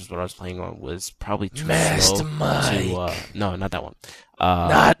computer, which is what I was playing on, was probably too Master slow Mike. to, no, not that one.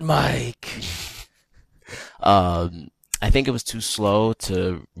 Not Mike. I think it was too slow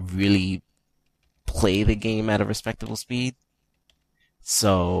to really play the game at a respectable speed.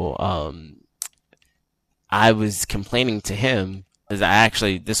 So, I was complaining to him, because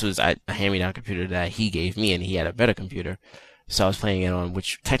this was a hand-me-down computer that he gave me, and he had a better computer. So I was playing it on,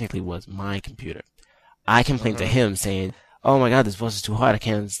 which technically was my computer. I complained to him saying, "Oh my god, this boss is too hard. I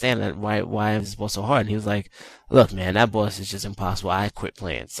can't understand that. Why is this boss so hard?" And he was like, "Look, man, that boss is just impossible. I quit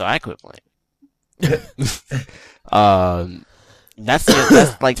playing." So I quit playing.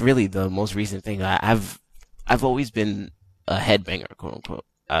 That's like really the most recent thing. I've always been a headbanger, quote unquote.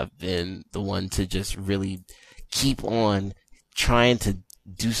 I've been the one to just really keep on trying to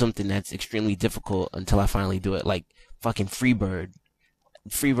do something that's extremely difficult until I finally do it. Like fucking Freebird.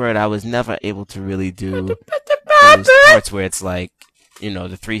 I was never able to really do those parts where it's like,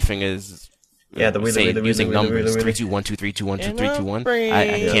 the three fingers. Yeah, the wheelie, using numbers, wheelie. 3, 2, 1, 2, 3, 2, 1, 2, 3, 2, 1. I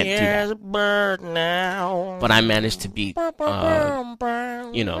can't do that. But I managed to beat, that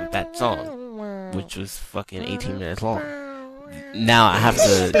song, which was fucking 18 minutes long. Now I have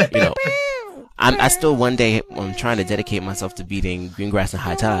to, I still one day I'm trying to dedicate myself to beating Greengrass and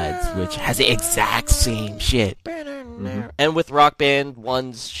High Tides, which has the exact same shit. Mm-hmm. And with Rock Band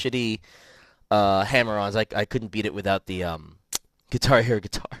 1's shitty hammer-ons, I couldn't beat it without the Guitar Hero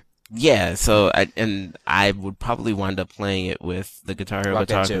guitar. Yeah, so I would probably wind up playing it with the Guitar Hero Rock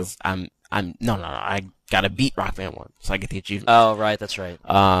guitar Band 2. because no, I gotta beat Rock Band 1 so I get the achievement. Oh, right, that's right.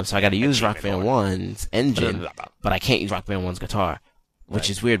 So I gotta use Rock Band 1's engine, but I can't use Rock Band 1's guitar, which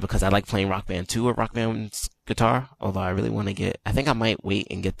is weird because I like playing Rock Band 2 or Rock Band's guitar, although I really want to I think I might wait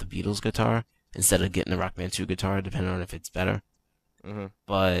and get the Beatles guitar instead of getting the Rock Band 2 guitar, depending on if it's better. Mm-hmm.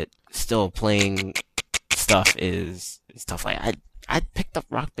 But still, playing stuff is tough. Like I picked up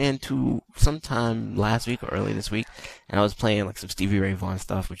Rock Band 2 sometime last week or early this week, and I was playing like some Stevie Ray Vaughan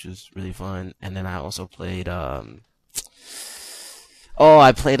stuff, which was really fun. And then I also played I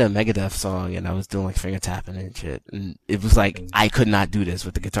played a Megadeth song, and I was doing like finger tapping and shit. And it was like I could not do this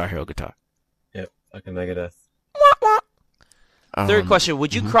with the Guitar Hero guitar. Yep, fucking Megadeth. Third question,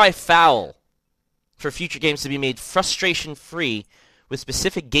 would you cry foul for future games to be made frustration-free with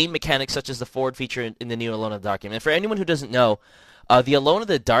specific game mechanics such as the forward feature in the new Alone in the Dark game? And for anyone who doesn't know, the Alone in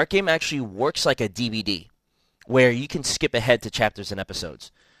the Dark game actually works like a DVD, where you can skip ahead to chapters and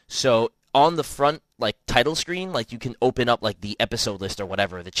episodes. So on the front, like, title screen, like, you can open up, like, the episode list or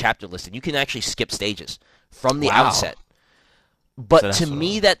whatever, the chapter list, and you can actually skip stages from the outset. But to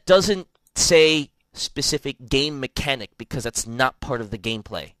me, that doesn't say specific game mechanic, because that's not part of the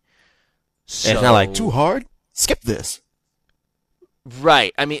gameplay. So, it's not like too hard. Skip this.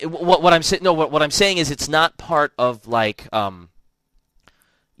 Right. I mean, what I'm saying. No, what I'm saying is it's not part of like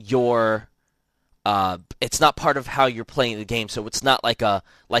your. It's not part of how you're playing the game. So it's not like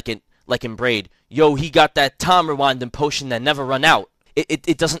in Braid. Yo, he got that time rewinding potion that never run out.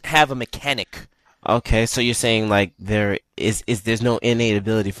 It doesn't have a mechanic. Okay, so you're saying like there's no innate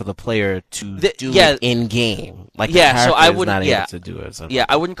ability for the player to do it in game, like the so I character is wouldn't not able to do it. So. Yeah,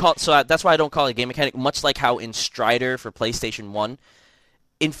 I wouldn't call it. So that's why I don't call it a game mechanic. Much like how in Strider for PlayStation 1,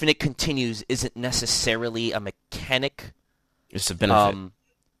 Infinite Continues isn't necessarily a mechanic. It's a benefit.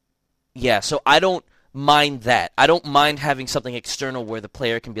 Yeah, so I don't mind that. I don't mind having something external where the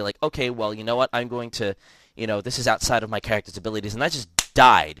player can be like, okay, well, you know what? I'm going to, this is outside of my character's abilities, and I just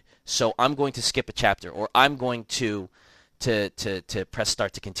died. So I'm going to skip a chapter, or I'm going to press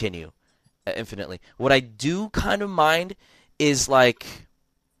start to continue infinitely. What I do kind of mind is like,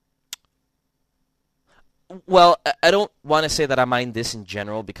 well, I don't want to say that I mind this in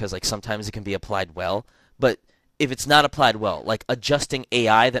general because like sometimes it can be applied well, but if it's not applied well, like adjusting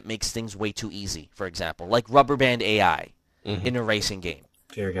AI that makes things way too easy, for example, like rubber band AI in a racing game.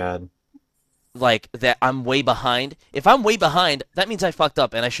 Dear God. Like, that I'm way behind. If I'm way behind, that means I fucked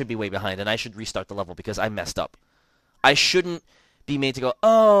up, and I should be way behind, and I should restart the level because I messed up. I shouldn't be made to go,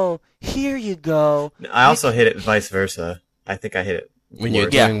 oh, here you go. I also hit it vice versa. I think I hit it when you're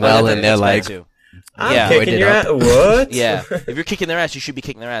worse. doing well, and they're like, I'm kicking your ass. What? Yeah. If you're kicking their ass, you should be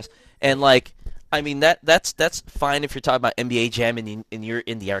kicking their ass. And, like, I mean, that's fine if you're talking about NBA Jam and you're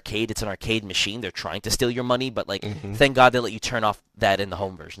in the arcade. It's an arcade machine. They're trying to steal your money, but, like, thank God they let you turn off that in the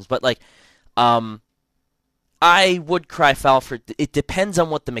home versions. But, like, I would cry foul for. It depends on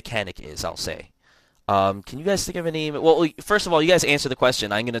what the mechanic is. I'll say. Can you guys think of any? Well, first of all, you guys answer the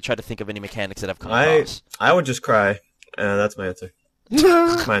question. I'm going to try to think of any mechanics that I've come across. I would just cry. That's my answer.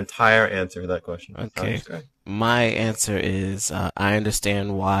 My entire answer to that question. I would Okay. just cry. My answer is I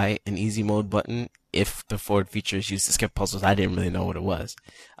understand why an easy mode button, if the forward feature is used to skip puzzles, I didn't really know what it was.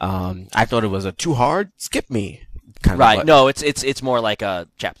 I thought it was a too hard, skip me kind of Right? button. No, it's more like a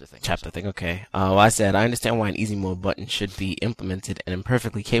chapter thing. Chapter thing, okay. Well, I said I understand why an easy mode button should be implemented, and I'm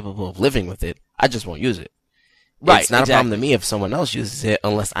perfectly capable of living with it. I just won't use it. Right, It's not exactly. a problem to me if someone else uses it,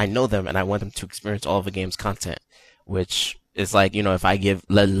 unless I know them and I want them to experience all of the game's content, which is like, if I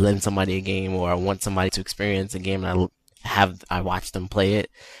lend somebody a game, or I want somebody to experience a game and I watch them play it,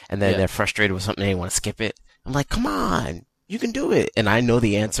 and then Yeah. they're frustrated with something and they want to skip it. I'm like, come on, you can do it. And I know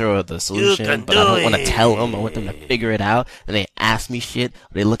the answer or the solution, but I don't want to tell them. I want them to figure it out. And they ask me shit,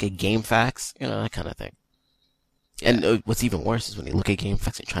 or they look at game facts, that kind of thing. And what's even worse is when they look at game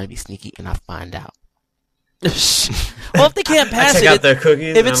facts and try to be sneaky and I find out. Well, if they can't I pass take it, out their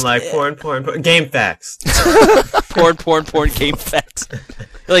cookies if and it's- I'm like, porn. Game facts. porn, game facts.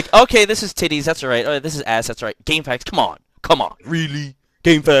 You're like, okay, this is titties, that's alright. Oh, this is ass, that's alright. Game facts, come on. Really?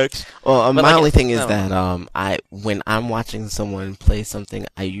 Game facts. Well, But my like, only thing is no. that when I'm watching someone play something,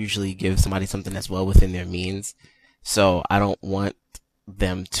 I usually give somebody something that's well within their means. So I don't want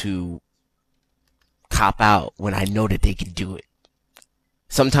them to cop out when I know that they can do it.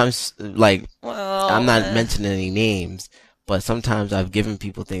 Sometimes, like, Well, I'm not mentioning any names, but sometimes I've given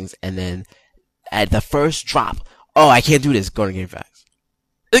people things, and then at the first drop, oh, I can't do this, go to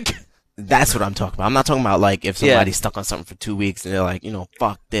GameFAQs. That's what I'm talking about. I'm not talking about, like, if somebody's stuck on something for 2 weeks and they're like,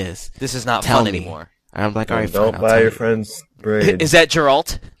 fuck this. This is not Tell fun me. anymore. And I'm like, all right, Don't fine, I'll buy tell your you. friend's braid. Is that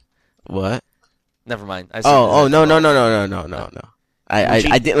Geralt? What? Never mind. I Oh, no. Geralt.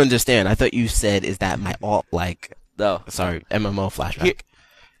 I didn't understand. I thought you said, is that my alt, like, No. sorry, MMO flashback.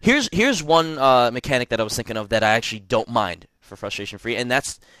 Here's one mechanic that I was thinking of that I actually don't mind for frustration free, and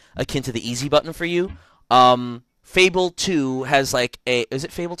that's akin to the easy button for you. Fable 2 has like is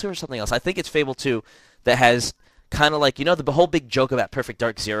it Fable 2 or something else? I think it's Fable 2 that has kind of like, the whole big joke about Perfect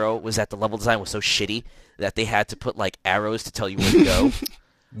Dark Zero was that the level design was so shitty that they had to put like arrows to tell you where to go.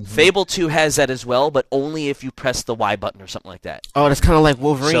 Fable 2 has that as well, but only if you press the Y button or something like that. Oh, that's kind of like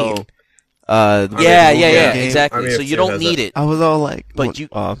Wolverine. So- The Yeah, Wolverine game. exactly. Army So of you Two don't has need that. it. I was all like, But you-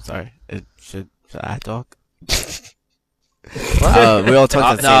 Oh, I'm sorry. Should I talk? We all talked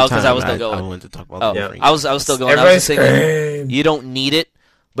at the same No, time. 'cause I was still going. I wanted to talk about Oh, Wolverine. I was still going. I was Everybody just saying scream. you don't need it,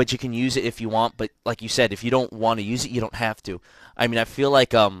 but you can use it if you want. But like you said, if you don't want to use it, you don't have to. I mean, I feel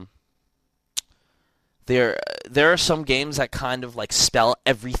like there are some games that kind of like spell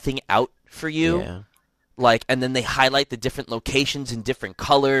everything out for you, Yeah. like, and then they highlight the different locations in different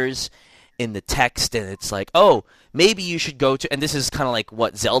colors in the text, and it's like, oh, maybe you should go to. And this is kind of like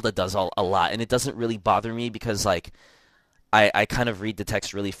what Zelda does a lot, and it doesn't really bother me because like. I kind of read the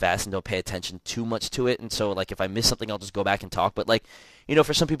text really fast and don't pay attention too much to it, and so like if I miss something, I'll just go back and talk. But like,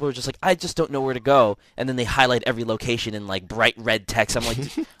 for some people who are just like, I just don't know where to go, and then they highlight every location in like bright red text. I'm like,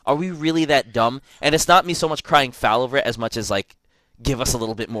 are we really that dumb? And it's not me so much crying foul over it as much as like, give us a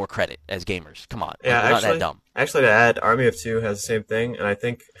little bit more credit as gamers. Come on, Yeah, we're not actually, that dumb. actually, to add, Army of Two has the same thing, and I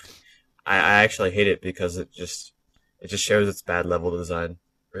think I actually hate it because it just shows its bad level design.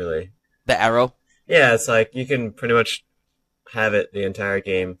 Really, The arrow. yeah, it's like you can pretty much have it the entire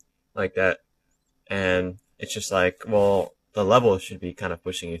game like that, and it's just like, well, the level should be kind of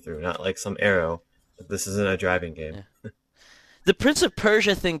pushing you through, not like some arrow. This isn't a driving game. The Prince of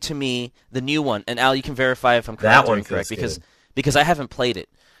Persia thing to me, the new one, and Al, you can verify if I'm That correct or one incorrect feels good. because I haven't played it.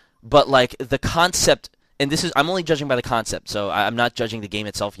 But like the concept, and this is I'm only judging by the concept, so I'm not judging the game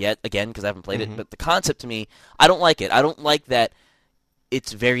itself yet, again, because I haven't played it. But the concept to me, I don't like it. I don't like that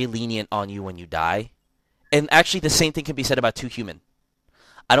it's very lenient on you when you die. And actually, the same thing can be said about Too Human.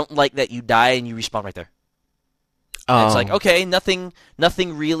 I don't like that you die and you respawn right there. And it's like, okay, nothing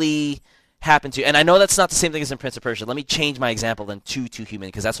really happened to you. And I know that's not the same thing as in Prince of Persia. Let me change my example then to Too Human,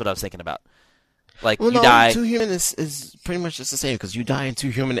 because that's what I was thinking about. Like, Well, you no, die. Too Human is pretty much just the same because you die in Too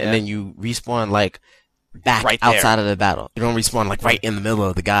Human and then you respawn like back Right there. outside of the battle. You don't respawn like right in the middle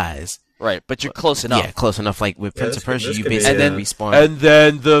of the guys. Right, but you're close enough. Yeah, close enough. Like with Prince this of Persia, could you be, basically And then- respawn. And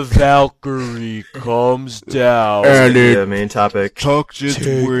then the Valkyrie comes down. This could be the main topic. tucks its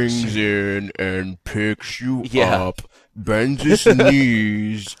Takes- wings in and picks you Yeah. up, bends its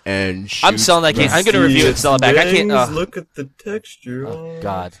knees, and shoots. I'm selling that game. I'm going to review it and sell it back. I can't. Wings, look at the texture. Oh,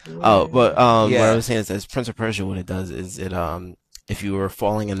 God. Oh, but what Yeah. I was saying is Prince of Persia, what it does is it if you were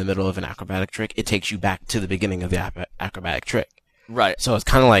falling in the middle of an acrobatic trick, it takes you back to the beginning of the acrobatic trick. Right. So it's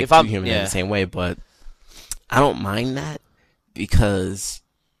kind of like If I'm- Too Human in yeah. the same way, but I don't mind that because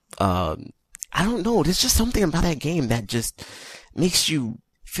I don't know. There's just something about that game that just makes you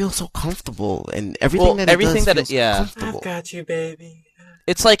feel so comfortable, and everything feels comfortable. I've got you, baby.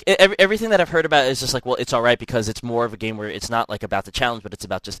 It's like everything that I've heard about is just like, well, it's all right because it's more of a game where it's not like about the challenge, but it's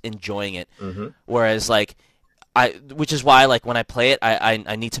about just enjoying it. Mm-hmm. Whereas like which is why like when I play it,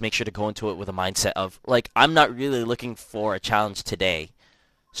 I need to make sure to go into it with a mindset of like I'm not really looking for a challenge today,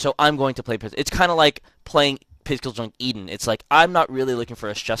 so I'm going to play. It's kind of like playing Pixel Junk Eden. It's like I'm not really looking for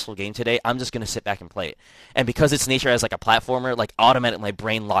a stressful game today. I'm just going to sit back and play it. And because its nature as like a platformer, like automatically my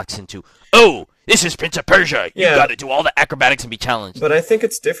brain locks into, oh, this is Prince of Persia. You got to do all the acrobatics and be challenged. But I think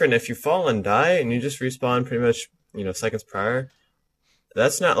it's different if you fall and die and you just respawn pretty much, seconds prior.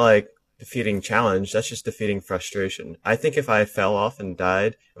 That's not like defeating challenge. That's just defeating frustration. I think if I fell off and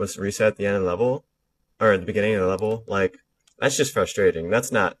died and was reset at the end of the level or at the beginning of the level, like that's just frustrating.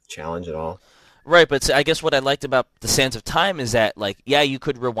 That's not challenge at all. Right, but I guess what I liked about the Sands of Time is that, like, yeah, you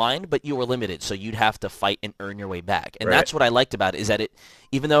could rewind, but you were limited, so you'd have to fight and earn your way back. And that's what I liked about it, is that it,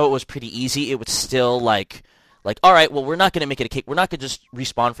 even though it was pretty easy, it was still like, all right, well, we're not going to make it a cake. We're not going to just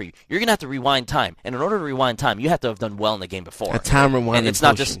respawn for you. You're going to have to rewind time. And in order to rewind time, you have to have done well in the game before. A time rewind and it's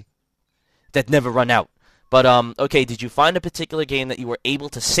not just that never run out. But, okay, did you find a particular game that you were able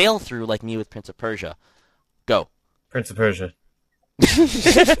to sail through like me with Prince of Persia? Go. Prince of Persia.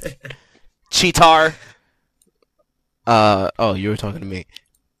 Cheetar. Oh, you were talking to me.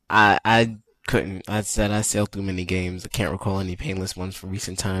 I couldn't. I said I sailed through many games. I can't recall any painless ones from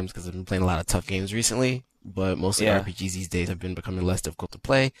recent times because I've been playing a lot of tough games recently. But mostly RPGs these days have been becoming less difficult to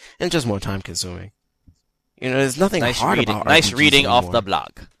play and just more time consuming. There's nothing hard about RPGs Nice reading anymore. off the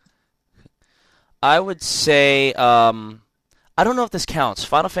blog. I would say, I don't know if this counts,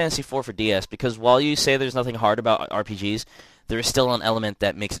 Final Fantasy IV for DS, because while you say there's nothing hard about RPGs, there is still an element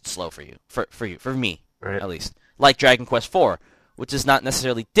that makes it slow for you, for me, at least. Like Dragon Quest IV, which is not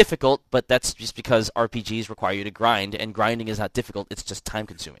necessarily difficult, but that's just because RPGs require you to grind, and grinding is not difficult; it's just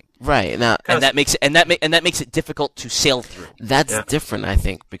time-consuming. Right now, and that makes it difficult to sail through. That's different, I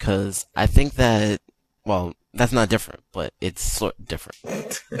think, because I think that that's not different, but it's sort of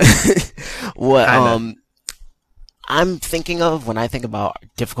different. What I'm thinking of when I think about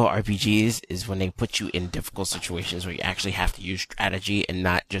difficult RPGs is when they put you in difficult situations where you actually have to use strategy and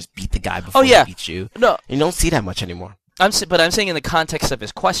not just beat the guy before he beats you. No, you don't see that much anymore. But I'm saying in the context of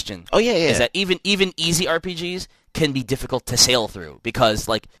his question. Oh yeah. Is that even easy RPGs can be difficult to sail through because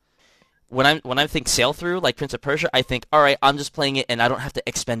like when I think sail through like Prince of Persia, I think all right, I'm just playing it and I don't have to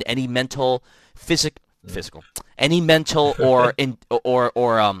expend any mental any mental or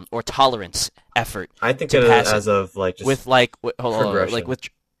tolerance effort. I think it as of like just with with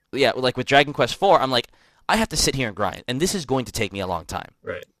Dragon Quest IV, I'm like I have to sit here and grind, and this is going to take me a long time.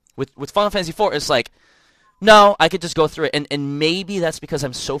 Right. With Final Fantasy IV, it's like no, I could just go through it, and maybe that's because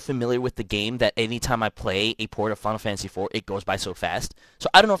I'm so familiar with the game that anytime I play a port of Final Fantasy IV, it goes by so fast. So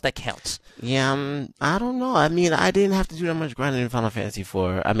I don't know if that counts. Yeah, I don't know. I mean, I didn't have to do that much grinding in Final Fantasy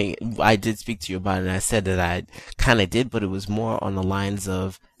IV. I mean, I did speak to you about it, and I said that I kind of did, but it was more on the lines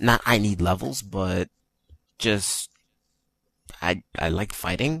of not I need levels, but just I like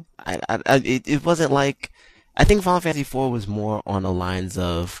fighting. It wasn't like I think Final Fantasy IV was more on the lines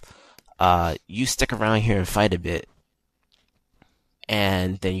of. You stick around here and fight a bit,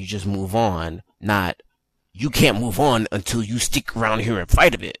 and then you just move on. Not, you can't move on until you stick around here and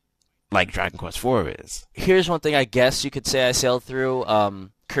fight a bit, like Dragon Quest IV is. Here's one thing I guess you could say I sailed through,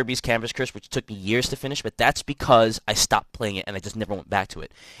 Kirby's Canvas Curse, which took me years to finish, but that's because I stopped playing it and I just never went back to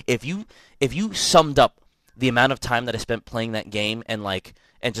it. If you summed up the amount of time that I spent playing that game and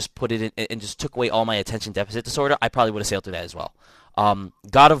just put it in and just took away all my attention deficit disorder, I probably would have sailed through that as well.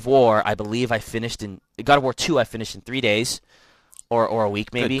 God of War, I believe God of War 2 I finished in 3 days, or a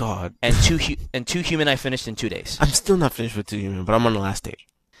week maybe. Good God. And two Human I finished in 2 days. I'm still not finished with 2 Human, but I'm on the last stage.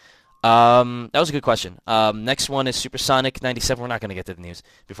 That was a good question. Next one is Supersonic 97. We're not going to get to the news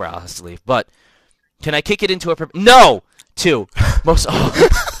before Al has to leave, but can I kick it into a No! 2. Most No!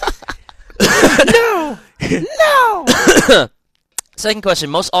 Second question.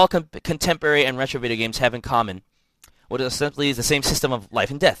 Most all contemporary and retro video games have in common what essentially is the same system of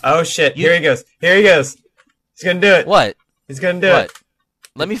life and death. Oh shit, here he goes. He's gonna do it. What? He's gonna do it.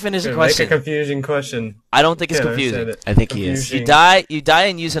 Let me finish the question. Make a confusing question. I don't think it's confusing. I think he is. You die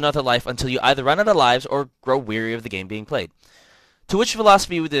and use another life until you either run out of lives or grow weary of the game being played. To which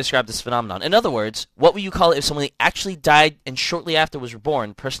philosophy would you describe this phenomenon? In other words, what would you call it if someone actually died and shortly after was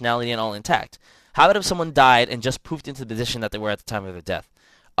reborn, personality and all intact? How about if someone died and just poofed into the position that they were at the time of their death?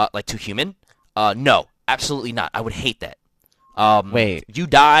 Like Too Human? No. Absolutely not. I would hate that. Wait. You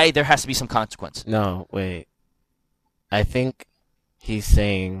die, there has to be some consequence. No, wait. I think he's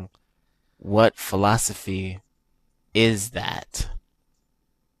saying, what philosophy is that?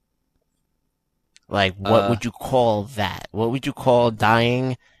 Like, what would you call that? What would you call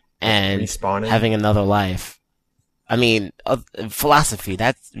dying and Respawning? having another life? I mean, philosophy.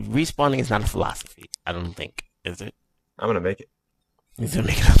 Respawning is not a philosophy. I don't think, is it? I'm gonna make it. He's gonna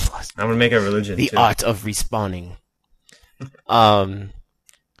make it a philosophy. I'm gonna make it a religion. The too. art of respawning. Oh,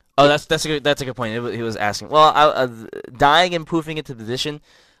 that's a good point. He was asking. Well, dying and poofing into position,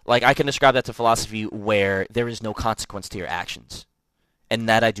 like I can describe that to philosophy where there is no consequence to your actions, and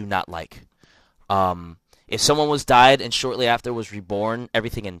that I do not like. If someone was died and shortly after was reborn,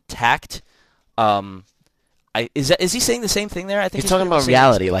 everything intact. Is he saying the same thing there? I think he's talking about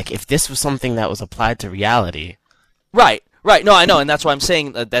reality. Like if this was something that was applied to reality, right. No, I know, and that's why I'm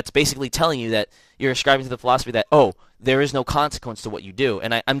saying that's basically telling you that you're ascribing to the philosophy that there is no consequence to what you do,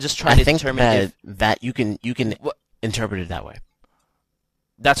 and I'm just trying to determine that you can interpret it that way.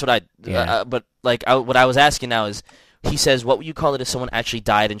 That's what what I was asking now is, he says, what would you call it if someone actually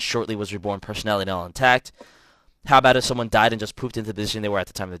died and shortly was reborn, personality all intact? How about if someone died and just pooped into the position they were at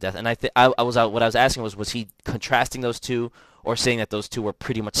the time of the death? And what I was asking was he contrasting those two or saying that those two were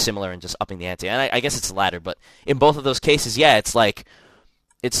pretty much similar and just upping the ante? And I guess it's the latter, but in both of those cases, yeah, it's like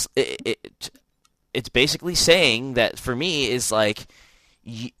it's basically saying that for me is like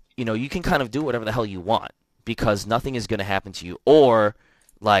you can kind of do whatever the hell you want because nothing is going to happen to you, or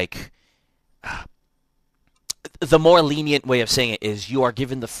like. The more lenient way of saying it is you are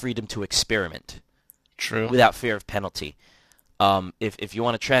given the freedom to experiment. True. Without fear of penalty. If you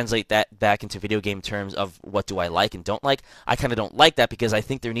want to translate that back into video game terms of what do I like and don't like, I kind of don't like that because I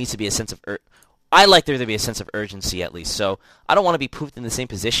think there needs to be a sense of I like there to be a sense of urgency at least. So I don't want to be poofed in the same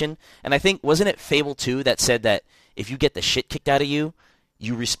position. And I think, wasn't it Fable 2 that said that if you get the shit kicked out of you,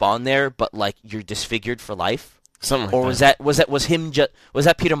 you respawn there, but like you're disfigured for life? Something like or was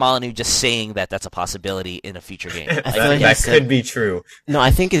that Peter Molyneux just saying that that's a possibility in a future game? that could be true. No,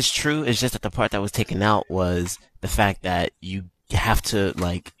 I think it's true. It's just that the part that was taken out was the fact that you have to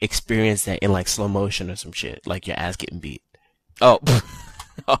like experience that in like slow motion or some shit, like your ass getting beat. Oh,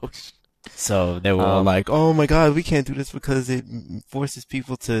 So they were all like, "Oh my god, we can't do this because it forces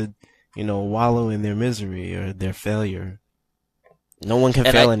people to, wallow in their misery or their failure. No one can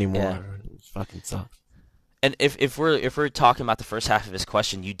fail anymore. Yeah. It fucking sucks." And if we're talking about the first half of his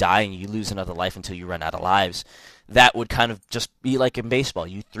question, you die and you lose another life until you run out of lives, that would kind of just be like in baseball.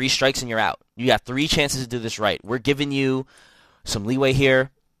 You 3 strikes and you're out. You got 3 chances to do this right. We're giving you some leeway here,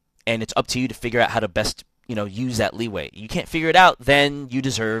 and it's up to you to figure out how to best, use that leeway. You can't figure it out, then you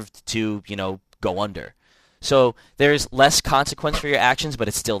deserved to, go under. So there's less consequence for your actions, but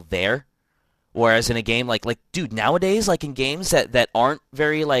it's still there. Whereas in a game like dude, nowadays, like in games that aren't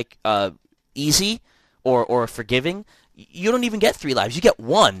very easy or forgiving, you don't even get 3 lives. You get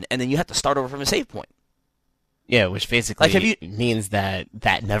 1, and then you have to start over from a save point. Yeah, which basically means that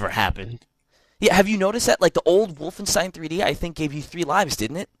never happened. Yeah, have you noticed that? Like the old Wolfenstein 3D, I think gave you 3 lives,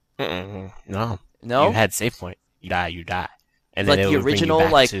 didn't it? No. No? You had save point. You die. And like then the original,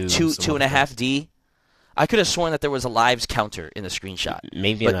 like to 2.5D. I could have sworn that there was a lives counter in the screenshot.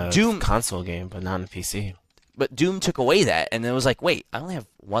 Maybe in a console game, but not on a PC. But Doom took away that, and it was like, wait, I only have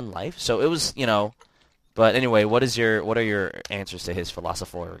 1 life? So it was, But anyway, what are your answers to his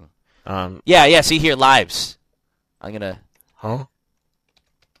philosophizing? Yeah, see here, lives. I'm gonna... Huh?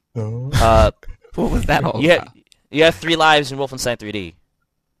 What was that all about? You have 3 lives in Wolfenstein 3D.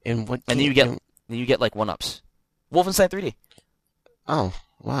 In what and game? then you get like 1-ups. Wolfenstein 3D. Oh,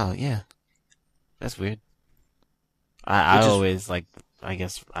 wow, yeah. That's weird. I always, I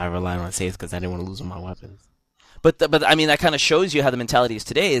guess I rely on saves because I didn't want to lose all my weapons. But I mean, that kind of shows you how the mentality is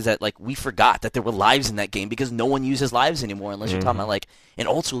today, is that, we forgot that there were lives in that game because no one uses lives anymore unless you're talking about, an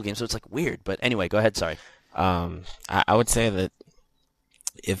old school game, so it's, weird. But anyway, go ahead, sorry. I would say that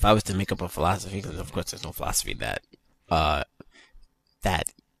if I was to make up a philosophy, because of course there's no philosophy that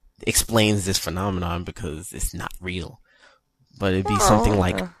explains this phenomenon because it's not real. But it'd be something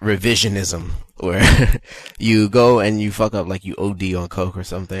like revisionism, where you go and you fuck up, you OD on coke or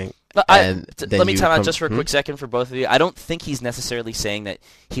something. Let me time out just for a quick second for both of you. I don't think he's necessarily saying that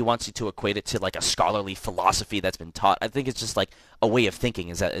he wants you to equate it to a scholarly philosophy that's been taught. I think it's just a way of thinking.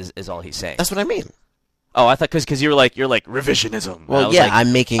 Is all he's saying. That's what I mean. Oh, I thought because you're like revisionism. Well, yeah,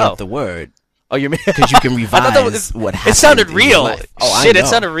 I'm making up the word. Oh, you're because you can revise what happened. It sounded real. Oh, shit! It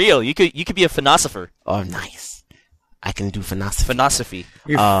sounded real. You could be a philosopher. Oh, nice. I can do philosophy. Philosophy.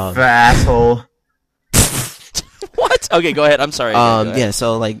 You asshole. What? Okay, go ahead. I'm sorry. Yeah,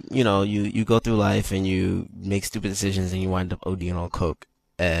 so you go through life and you make stupid decisions and you wind up ODing on coke.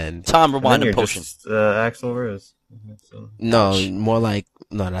 And Tom, rewind a potion. Just, Axel Rose. So, No, Ouch. more like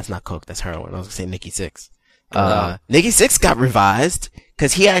no, that's not coke. That's heroin. I was gonna say Nikki Sixx. Nikki Sixx got revised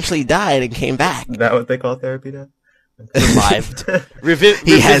because he actually died and came back. is that what they call therapy now? Revived.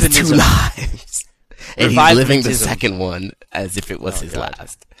 He has two Revivism. lives, and he's Revive living the mutism. second one as if it was Oh, his God.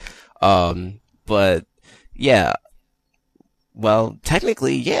 last. But yeah, well,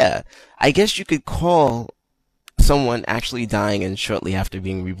 technically, yeah. I guess you could call someone actually dying and shortly after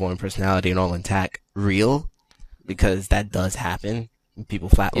being reborn, personality and all intact, real, because that does happen. People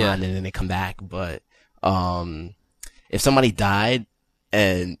flatline Yeah. and then they come back. But if somebody died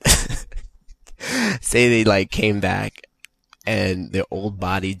and say they like came back and their old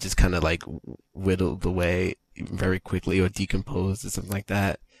body just kind of like whittled away very quickly or decomposed or something like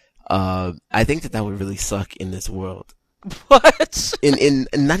that, I think that would really suck in this world. What? In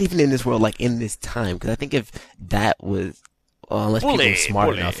not even in this world, like in this time, because I think if that was, unless people were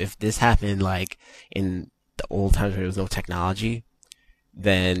smart enough, if this happened like in the old times where there was no technology,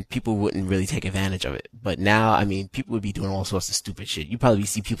 then people wouldn't really take advantage of it. But now, I mean, people would be doing all sorts of stupid shit. You probably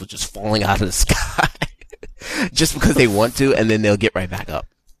see people just falling out of the sky just because they want to, and then they'll get right back up.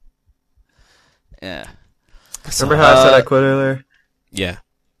 Yeah. So, Remember how I said I quit earlier? yeah.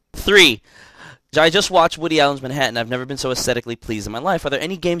 3. I just watched Woody Allen's Manhattan. I've never been so aesthetically pleased in my life. Are there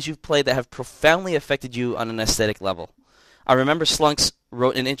any games you've played that have profoundly affected you on an aesthetic level? I remember Slunks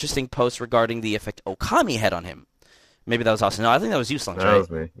wrote an interesting post regarding the effect Okami had on him. Maybe that was Austin. No, I think that was you, Slunks, That right? was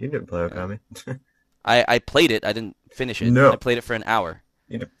me. You didn't play Okami. I played it. I didn't finish it. No. I played it for an hour.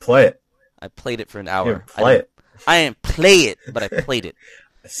 You didn't play it. I played it for an You hour. didn't play it. I didn't play it, but I played it.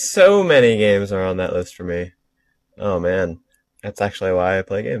 So many games are on that list for me. Oh man, that's actually why I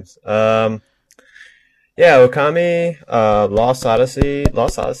play games. Yeah, Okami, Lost Odyssey.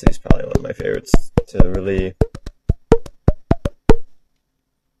 Lost Odyssey is probably one of my favorites to really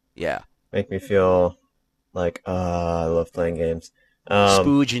Yeah. make me feel like I love playing games.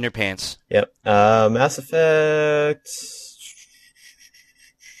 Spooge in your pants. Yep. Mass Effect.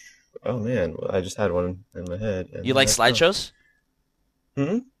 Oh man, I just had one in my head. and You like I- slideshows?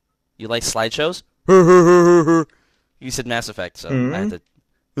 Hmm? You like slideshows? You said Mass Effect, so I had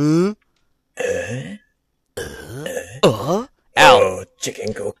to. Al. Oh,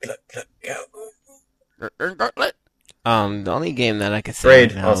 chicken go cluck cluck go. The only game that I could say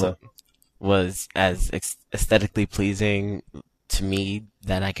Braid, right now also. was as aesthetically pleasing to me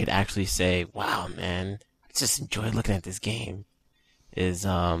that I could actually say, wow, man, I just enjoy looking at this game, is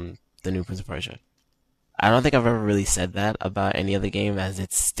the new Prince of Persia. I don't think I've ever really said that about any other game as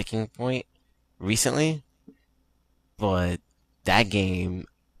its sticking point recently, but that game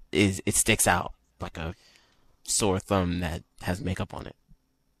it sticks out like a sore thumb that has makeup on it.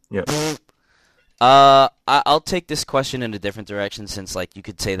 Yep. I'll take this question in a different direction since, like, you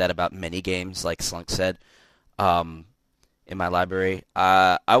could say that about many games, like Slunk said, in my library.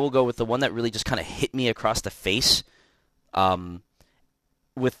 I will go with the one that really just kind of hit me across the face,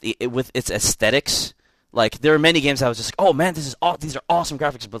 with its aesthetics. Like, there are many games I was just like, oh man, these are awesome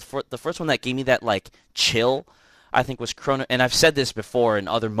graphics. But the first one that gave me that like chill, I think, was Chrono. And I've said this before in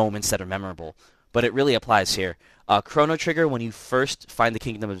other moments that are memorable, but it really applies here. Chrono Trigger, when you first find the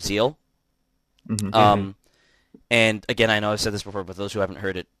Kingdom of Zeal. Mhm. And again, I know I've said this before, but those who haven't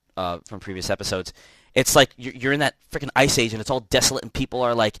heard it from previous episodes, it's like you're in that freaking ice age, and it's all desolate, and people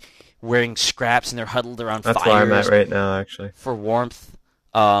are like wearing scraps, and they're huddled around That's fires where I'm at right now, actually. for warmth.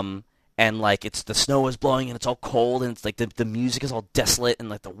 And like it's the snow is blowing, and it's all cold, and it's like the music is all desolate, and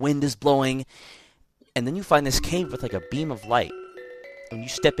like the wind is blowing, and then you find this cave with like a beam of light. When you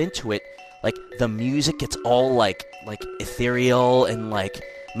step into it, like the music gets all like ethereal and like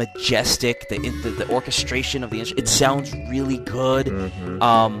majestic. The orchestration of the instrument, it sounds really good.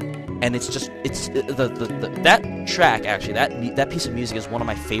 And it's just that track actually, that piece of music is one of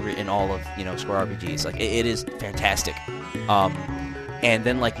my favorite in all of Square RPGs. Like it is fantastic. And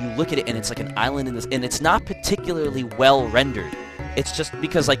then like you look at it and it's like an island in this, and it's not particularly well rendered. It's just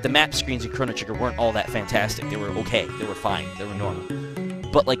because like the map screens in Chrono Trigger weren't all that fantastic. They were okay. They were fine. They were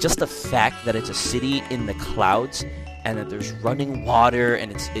normal. But like just the fact that it's a city in the clouds and that there's running water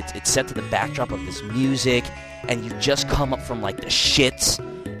and it's set to the backdrop of this music, and you just come up from like the shits,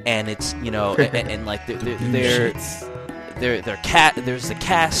 and it's and like there's the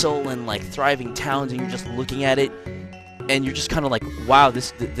castle and like thriving towns, and you're just looking at it, and you're just kind of like, wow,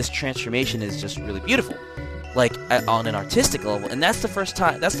 this transformation is just really beautiful, like on an artistic level. And that's the first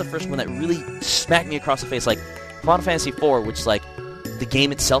one that really smacked me across the face. Like Final Fantasy IV, which like the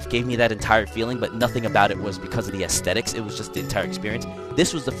game itself gave me that entire feeling, but nothing about it was because of the aesthetics. It was just the entire experience.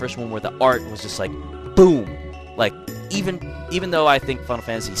 This was the first one where the art was just like, boom, like even though I think Final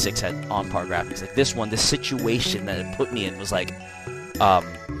Fantasy VI had on par graphics, like this one, the situation that it put me in was like,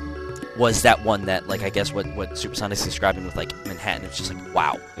 was that one that like I guess what Supersonic's describing with like Manhattan. It's just like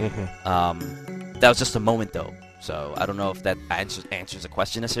wow. That was just a moment though, so I don't know if that answers the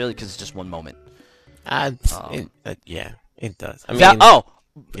question necessarily because it's just one moment. Yeah, it does. I mean,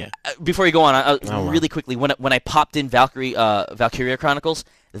 yeah. Before you go on, really quickly, when I popped in Valkyria Chronicles,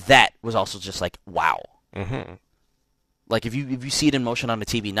 that was also just like wow. Like if you see it in motion on the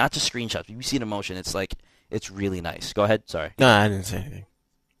TV, not just screenshots, if you see it in motion, it's like it's really nice. Go ahead. Sorry. No, I didn't say anything.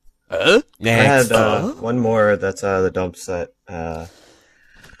 I had one more that's out of the dumps that I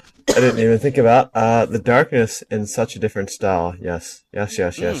didn't even think about. The Darkness in such a different style. Yes.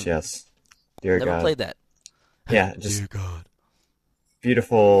 Dear Never God. played that. Yeah, just Dear God.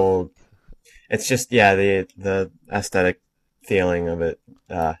 beautiful. It's just the aesthetic feeling of it.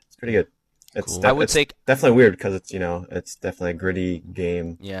 It's pretty good. It's Cool. I would say definitely weird because it's definitely a gritty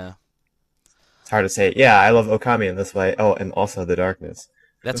game. yeah. It's hard to say. Yeah, I love Okami in this way. Oh, and also the Darkness.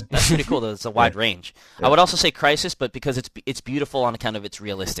 That's pretty cool. Though. It's a wide range. Yeah. I would also say Crisis, but because it's beautiful on account of it's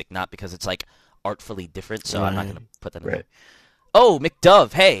realistic, not because it's like artfully different. So I'm not going to put that in there. Oh,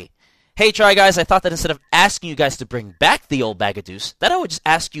 McDove, hey, Try Guys. I thought that instead of asking you guys to bring back the old bag of deuce, that I would just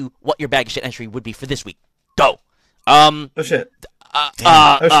ask you what your bag of shit entry would be for this week. Go. Oh shit.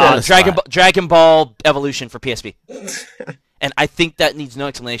 Dragon Ball Evolution for PSP. And I think that needs no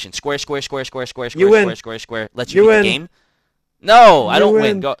explanation. Square. You win. Square. Let's You beat win. the game. No, I don't win.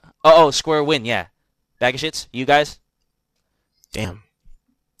 win. Go. Oh, Square win. Yeah. Bag of shits. You guys. Damn.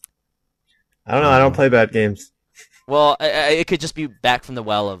 I don't know. I don't play bad games. Well, it could just be back from the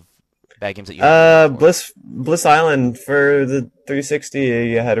well of bad games that you. Bliss Island for the 360.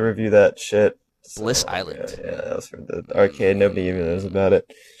 You had to review that shit. Bliss Island. Yeah, that was for the arcade. Nobody even knows about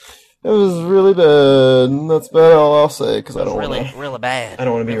it. It was really bad. That's about all I'll say because I don't want really bad. to. I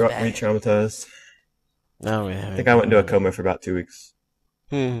don't want to be Really bad. re-traumatized. No, I think I went into a coma for about 2 weeks.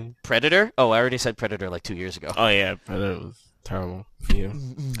 Predator? Oh, I already said Predator like 2 years ago. Oh yeah, but it was terrible for you.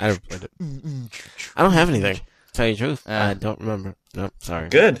 I never played it. I don't have anything. To tell you the truth, I don't remember. Nope, sorry.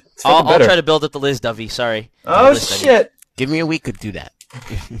 Good. It's I'll fucking better. try to build up the Liz Dovey. Sorry. Oh Liz Dovey. shit! Give me a week to do that.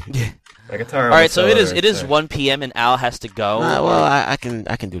 My guitar. All right, almost so fell it is. over. It is Sorry. 1 p.m. and Al has to go. Well, I can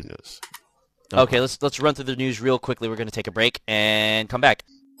do news. Okay, let's run through the news real quickly. We're going to take a break and come back.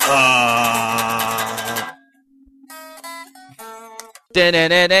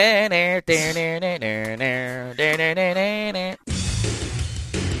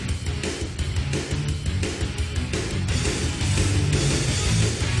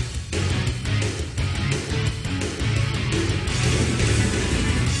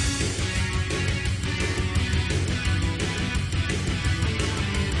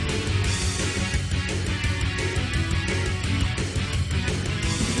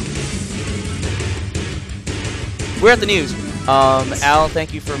 We're at the news. Al,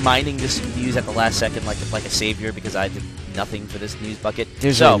 thank you for minding this news at the last second like a savior because I did nothing for this news bucket.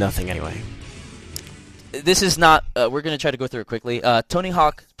 There's really nothing anyway. This is not. We're going to try to go through it quickly. Tony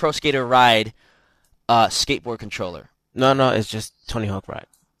Hawk Pro Skater Ride skateboard controller. No, it's just Tony Hawk Ride.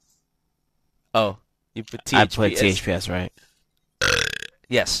 Oh, you put THPS. I put THPS, right?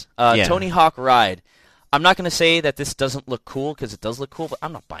 Yes. Yeah. Tony Hawk Ride. I'm not going to say that this doesn't look cool because it does look cool, but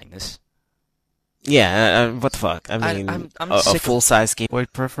I'm not buying this. Yeah, what the fuck? I mean, I'm a sick of- full-size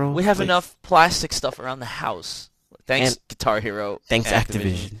skateboard peripheral? We have Like, enough plastic stuff around the house. Thanks, Guitar Hero. Thanks,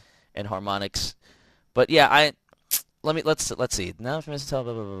 Activision. And Harmonix. But yeah, let's see. Now information tell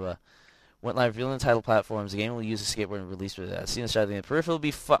blah blah blah blah. Went live revealing the title platforms. The game will use a skateboard and release with that. Seeing the shot of the peripheral will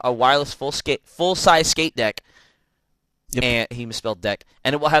be a wireless full-size skate deck. Yep. And he misspelled deck.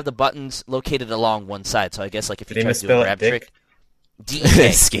 And it will have the buttons located along one side. So I guess like if you Did he try to do misspell a it grab dick? trick.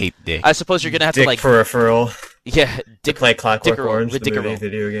 D-E-K. Skate dick. I suppose you're gonna have Dick to like peripheral. yeah, To dick play Clockwork Dickerel, Orange, with the movie Dickerel.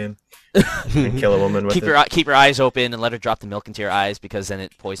 video game. And kill a woman with keep it. your eyes open and let her drop the milk into your eyes because then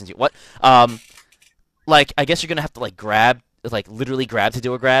it poisons you. What? Like I guess you're gonna have to like grab, like literally grab to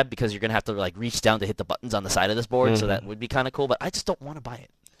do a grab because you're gonna have to like reach down to hit the buttons on the side of this board. So that would be kind of cool. But I just don't want to buy it.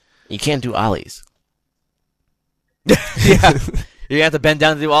 You can't do ollies. Yeah, you're gonna have to bend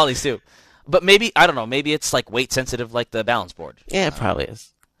down to do all these too. But maybe I don't know. Maybe it's like weight sensitive, like the balance board. Yeah, it probably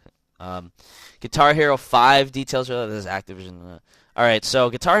is. Guitar Hero 5 details. This is Activision. All right, so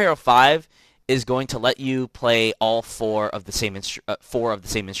Guitar Hero 5 is going to let you play all four of the same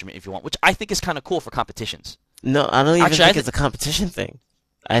instrument if you want, which I think is kind of cool for competitions. No, I don't even Actually, think it's a competition thing.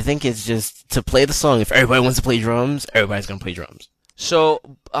 I think it's just to play the song. If everybody wants to play drums, everybody's gonna play drums. So,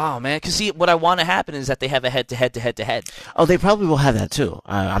 oh man, because see, what I want to happen is that they have a head-to-head. Oh, they probably will have that too.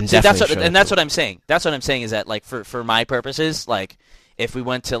 I'm See, definitely sure. and that's what I'm saying. That's what I'm saying is that like for my purposes, like if we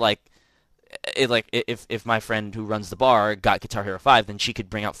went to if my friend who runs the bar got Guitar Hero 5, then she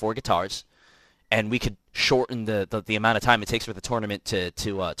could bring out 4 guitars, and we could shorten the amount of time it takes for the tournament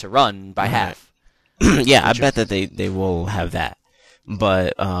to run by half. Yeah, I bet that they will have that,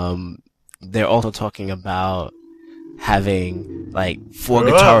 but they're also talking about having like 4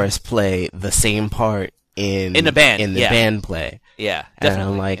 guitarists play the same part in the band, in the band play. Yeah, and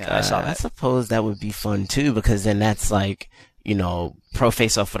definitely. I'm like, yeah, I saw that. I suppose that would be fun too, because then that's like, pro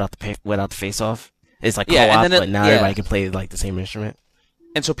face off without the face off. It's like co-op, but now everybody can play like the same instrument.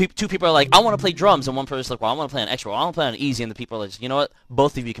 And so two people are like, I want to play drums, and one person's like, well, I want to play on extra, I want to play on easy, and the people are like, you know what,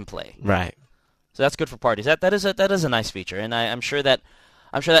 both of you can play. Right. So that's good for parties. That is a nice feature, and I'm sure that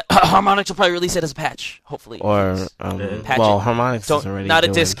Harmonix will probably release it as a patch, hopefully. Or Harmonix is already not a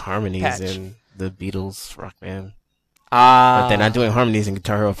doing disc harmonies patch. in the Beatles Rock Band. But they're not doing harmonies in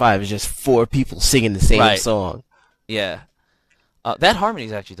Guitar Hero 5. It's just 4 people singing the same song. Yeah. That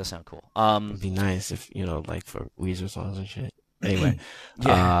harmonies actually does sound cool. It'd be nice if, like for Weezer songs and shit. Anyway,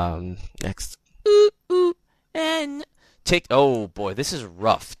 next. And oh boy, this is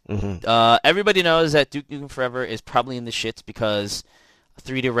rough. Mm-hmm. Everybody knows that Duke Nukem Forever is probably in the shits because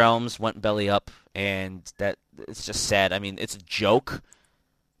 3D Realms went belly up, and that it's just sad. I mean, it's a joke.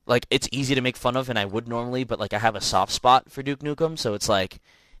 Like, it's easy to make fun of, and I would normally, but like I have a soft spot for Duke Nukem, so it's like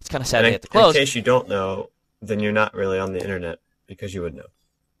it's kind of sad they have to close. In case you don't know, then you're not really on the internet because you would know.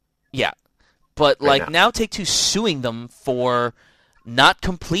 Yeah, but Right now Take-Two suing them for not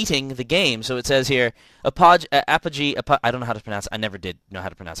completing the game. So it says here, Apogee, I don't know how to pronounce it. I never did know how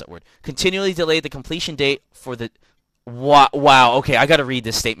to pronounce that word. Continually delayed the completion date for the... Wow, okay, I gotta read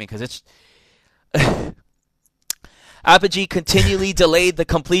this statement because it's... Apogee continually delayed the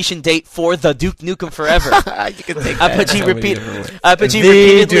completion date for the Duke Nukem Forever. You can take that. Apogee The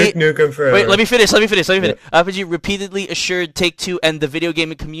repeatedly... Duke Nukem Forever. Wait, let me finish. Apogee repeatedly assured Take-Two and the video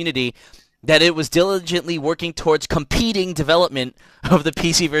gaming community that it was diligently working towards competing development of the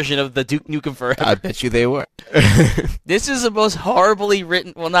PC version of the Duke Nukem Forever. I bet you they were. This is the most horribly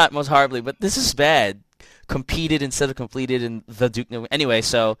written... Well, not most horribly, but this is bad. Competed instead of completed in the Duke Nukem... Anyway,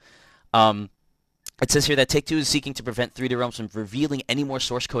 so... It says here that Take-Two is seeking to prevent 3D Realms from revealing any more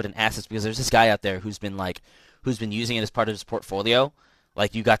source code and assets because there's this guy out there who's been using it as part of his portfolio.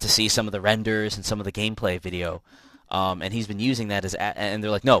 Like, you got to see some of the renders and some of the gameplay video, and he's been using that and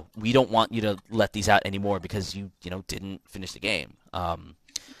they're like, no, we don't want you to let these out anymore because you didn't finish the game.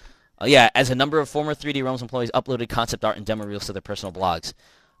 As a number of former 3D Realms employees uploaded concept art and demo reels to their personal blogs.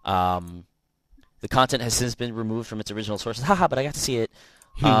 The content has since been removed from its original sources. Haha, but I got to see it.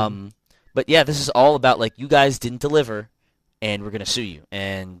 But yeah, this is all about, like, you guys didn't deliver, and we're going to sue you.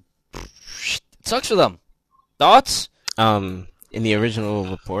 And it sucks for them. Thoughts? In the original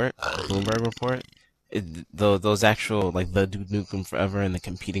report, Bloomberg report, those actual, like, the Duke Nukem Forever and the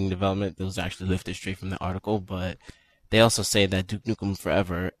competing development, those are actually lifted straight from the article, but they also say that Duke Nukem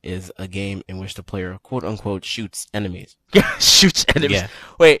Forever is a game in which the player, quote-unquote, shoots enemies. Shoots enemies. Yeah.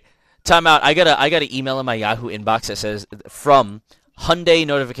 Wait, time out. I got an email in my Yahoo inbox that says, from Hyundai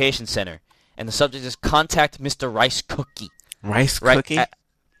Notification Center, and the subject is contact Mr. Rice Cookie. Rice Cookie?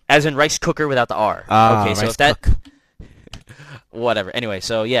 As in rice cooker without the R. Okay, so if that... Whatever. Anyway,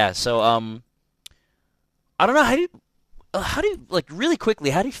 so yeah, so, I don't know, how do you, like, really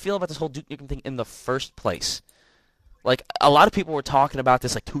quickly, how do you feel about this whole Duke Nukem thing in the first place? Like, a lot of people were talking about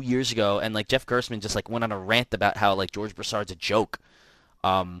this, like, 2 years ago, and, like, Jeff Gerstmann just, like, went on a rant about how, like, George Broussard's a joke,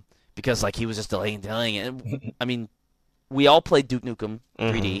 because, like, he was just delaying it. I mean... We all played Duke Nukem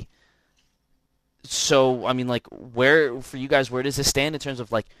 3D. Mm-hmm. So, I mean, like, for you guys, where does this stand in terms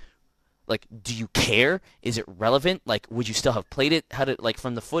of, like, do you care? Is it relevant? Like, would you still have played it?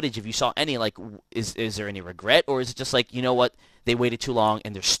 From the footage, if you saw any, like, is there any regret? Or is it just like, you know what, they waited too long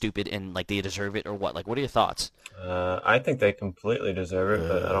and they're stupid and, like, they deserve it or what? Like, what are your thoughts? I think they completely deserve it,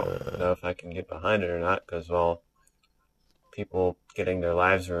 but I don't know if I can get behind it or not because, well, people getting their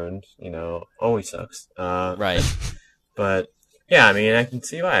lives ruined, always sucks. Right. But, yeah, I mean, I can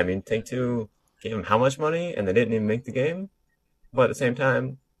see why. I mean, Take-Two gave them how much money, and they didn't even make the game? But at the same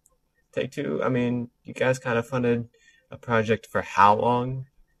time, Take-Two, I mean, you guys kind of funded a project for how long?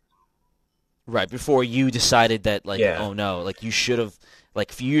 Right, before you decided that, like, oh no, like, you should have,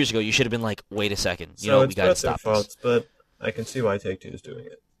 like, a few years ago, you should have been like, wait a second, we got to stop their faults, this. But I can see why Take-Two is doing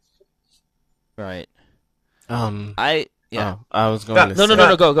it. Right. I was going to say...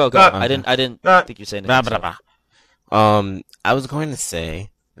 No, go. I didn't think you said anything. I was going to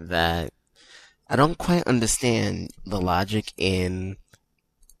say that I don't quite understand the logic in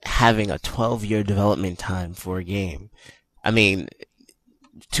having a 12-year development time for a game. I mean,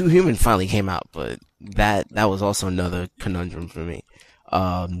 Two Human finally came out, but that was also another conundrum for me.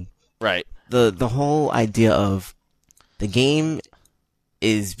 Right. The whole idea of the game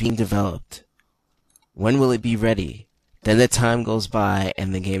is being developed. When will it be ready? Then the time goes by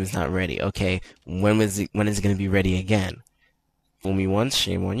and the game is not ready. Okay, when is it going to be ready again? Fool me once,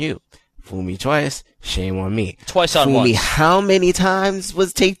 shame on you. Fool me twice, shame on me. Twice on Fool once. me how many times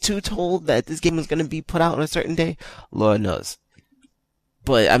was Take-Two told that this game was going to be put out on a certain day? Lord knows.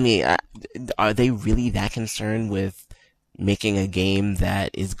 But, I mean, are they really that concerned with making a game that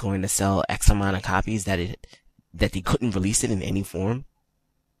is going to sell X amount of copies that they couldn't release it in any form?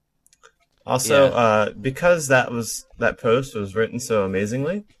 Also, because that post was written so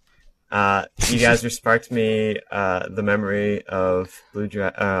amazingly, you guys just sparked me the memory of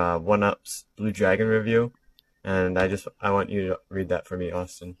One Up's Blue Dragon review, and I want you to read that for me,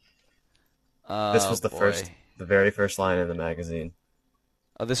 Austin. This was the very first line in the magazine.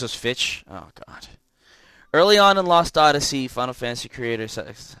 Oh, this was Fitch? Oh, God. Early on in Lost Odyssey, Final Fantasy creator...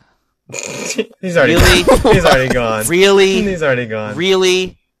 He's already Really? gone. He's already gone. Really? He's already gone.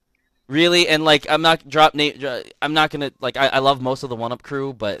 Really? And, like, I'm not gonna... Like, I love most of the One Up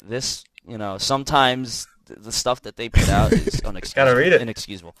crew, but this, sometimes the stuff that they put out is inexcusable. Gotta read it.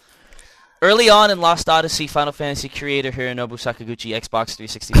 Inexcusable. Early on in Lost Odyssey, Final Fantasy creator Hironobu Sakaguchi, Xbox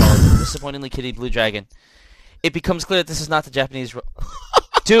 360 followed disappointingly kitty Blue Dragon. It becomes clear that this is not the Japanese...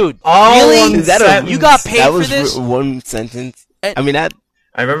 Dude, really? Is that you got paid that for was this? One sentence. And- I mean, that...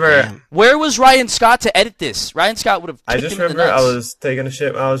 I remember. Damn. Where was Ryan Scott to edit this? Ryan Scott would have. I just him in the remember I nuts. was taking a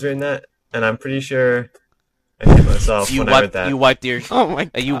shit while I was reading that, and I'm pretty sure I hit myself when I read that. You wiped your. Oh my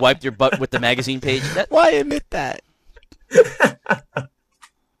God. You wiped your butt with the magazine page. Why admit that?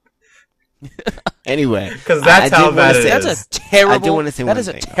 Anyway. Because that's how bad it That's is. a terrible. I do wanna say that one is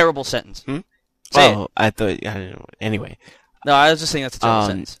a thing, though. terrible sentence. Say it. I thought... I don't know. Anyway. No, I was just saying that's a terrible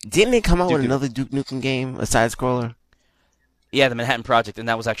sentence. Didn't it come out with Duke Nukem. another Duke Nukem game, a side-scroller? Yeah, the Manhattan Project, and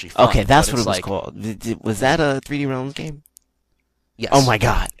that was actually fun. Okay, that's but what it it's was like, called. Was that a 3D Realms game? Yes. Oh my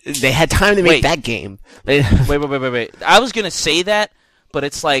God. They had time to make Wait. that game. Wait. I was gonna say that, but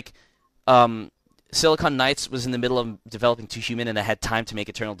it's like, Silicon Knights was in the middle of developing Two Human, and it had time to make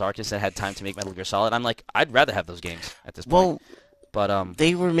Eternal Darkness, and it had time to make Metal Gear Solid. I'm like, I'd rather have those games at this point. Well, but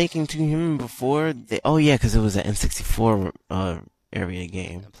they were making Two Human before. Oh yeah, because it was an N64 area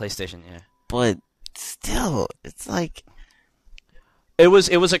game. PlayStation, yeah. But still, it's like... It was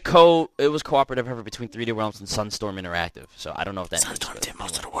cooperative effort between 3D Realms and Sunstorm Interactive. So I don't know if that. Sunstorm did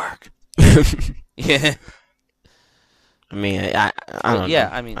most of the work. Yeah. I mean, I don't know. Yeah,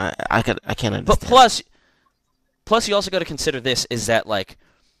 I mean, I can't understand. but plus you also got to consider this is that like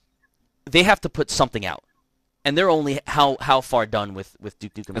they have to put something out, and they're only how far done with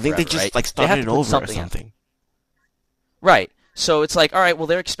Duke Nukem. I think they Forever, just right? like They have started to it put over or something out. something. Right. So it's like, all right, well,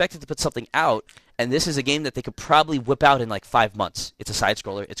 they're expected to put something out, and this is a game that they could probably whip out in like 5 months. It's a side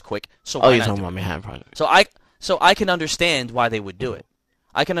scroller. It's quick. So why Oh, you're not talking do it? about Manhattan Project. So I can understand why they would do it.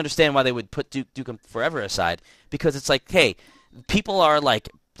 I can understand why they would put Duke Nukem Forever aside, because it's like, hey, people are like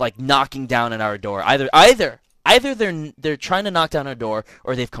knocking down on our door. Either they're trying to knock down our door,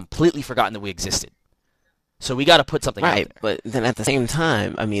 or they've completely forgotten that we existed. So we got to put something out Right, there. but then at the same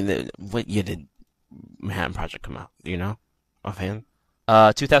time, I mean, what year did Manhattan Project come out? Do you know? Offhand?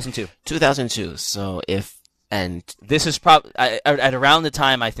 2002. 2002. So and This is probably at around the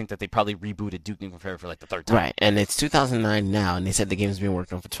time I think that they probably rebooted Duke Nukem Forever for like the third time. right, and it's 2009 now, and they said the game's been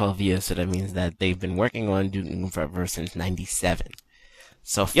working on for 12 years, so that means that they've been working on Duke Nukem Forever since 97.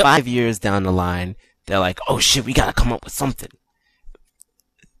 So Yep. 5 years down the line, they're like, oh shit, we gotta come up with something.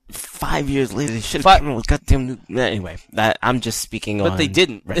 5 years later, they should have come up with goddamn new... Anyway, I'm just speaking on... But they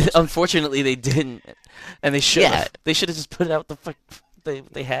didn't. retrospect. Unfortunately, they didn't, and they should have. Yeah. They should have just put out the fuck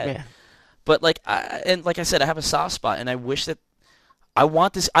they had. Yeah. But like I said, I have a soft spot, and I wish that I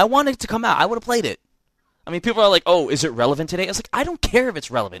want it to come out. I would have played it. I mean, people are like, "Oh, is it relevant today?" I was like, I don't care if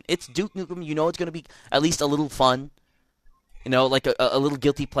it's relevant. It's Duke Nukem. You know, it's going to be at least a little fun. You know, like a little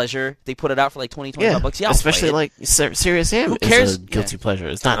guilty pleasure. They put it out for like 25 bucks. Yeah, I'll especially play it. like Serious Sam Who is cares? a guilty pleasure.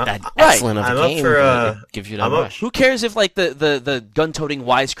 It's not that Right. excellent of I'm a up game, for, but it gives you that I'm up- rush. Who cares if like the gun-toting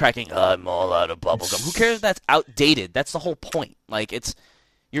wisecracking? I'm all out of bubblegum. Who cares if that's outdated? That's the whole point. Like it's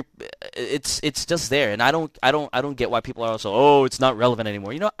just there, and I don't get why people are also it's not relevant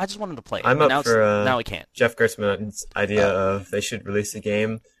anymore. You know, I just wanted to play it. I'm and up for now I can't. Jeff Gerstmann's idea of they should release the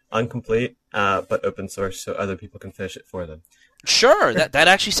game incomplete, but open source so other people can finish it for them. Sure, that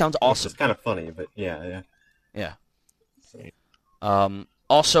actually sounds It's awesome. kind of funny, but yeah. Yeah.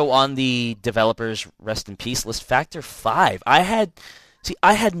 Also on the developers rest in peace list, Factor 5. I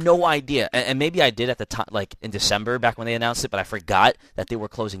had no idea, and maybe I did at the time, like in December back when they announced it, but I forgot that they were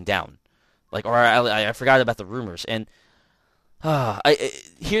closing down. Or I forgot about the rumors. And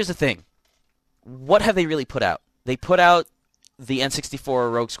here's the thing. What have they really put out? They put out the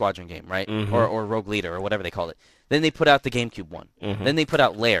N64 Rogue Squadron game, right? Mm-hmm. Or Rogue Leader, or whatever they call it. Then they put out the GameCube one. Mm-hmm. Then they put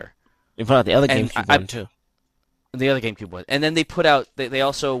out Lair. They put out the other And GameCube one too. The other GameCube one. And then they put out, they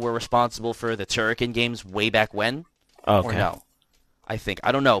also were responsible for the Turrican games way back when. Okay. Or no. I think.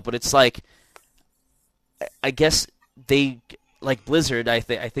 I don't know. But it's like, I guess they, like Blizzard, I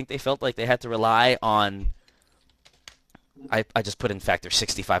think they felt like they had to rely on, I just put in Factor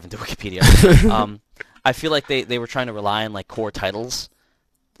 65 into Wikipedia. I feel like they were trying to rely on like core titles.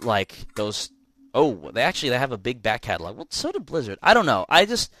 Like those, they have a big back catalog. Well, so did Blizzard. I don't know.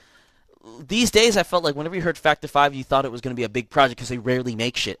 These days, I felt like whenever you heard Factor 5, you thought it was going to be a big project because they rarely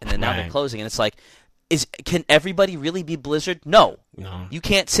make shit, and then now they're closing, and it's like, can everybody really be Blizzard? No. You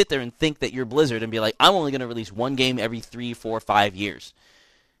can't sit there and think that you're Blizzard and be like, I'm only going to release one game every 3, 4, 5 years,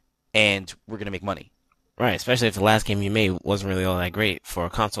 and we're going to make money. Right, especially if the last game you made wasn't really all that great for a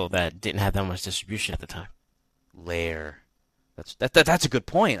console that didn't have that much distribution at the time. Lair. That's a good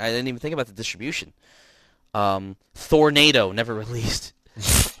point. I didn't even think about the distribution. Thornado, never released.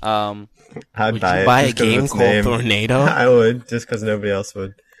 I'd Would buy you it buy a just 'cause of game its called name. Tornado? I would, just because nobody else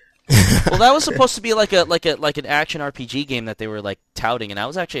would. Well, that was supposed to be like an action RPG game that they were like touting, and I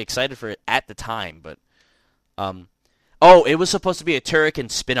was actually excited for it at the time. But it was supposed to be a Turrican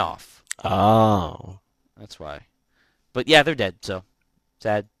spin-off. Oh. That's why. But yeah, they're dead. So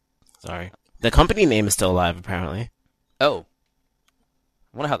sad. Sorry. The company name is still alive, apparently. Oh,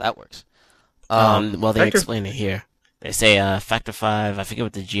 I wonder how that works. Well, they Factor- explain it here. They say Factor 5. I forget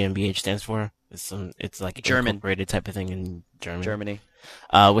what the GmbH stands for. It's like German. incorporated type of thing in Germany.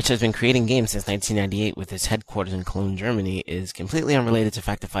 Which has been creating games since 1998 with its headquarters in Cologne, Germany, is completely unrelated to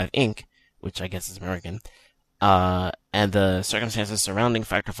Factor 5 Inc., which I guess is American, and the circumstances surrounding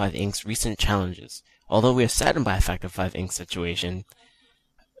Factor 5 Inc.'s recent challenges. Although we are saddened by Factor 5 Inc.'s situation,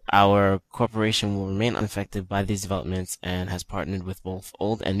 our corporation will remain unaffected by these developments and has partnered with both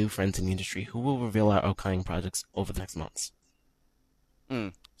old and new friends in the industry who will reveal our upcoming projects over the next months.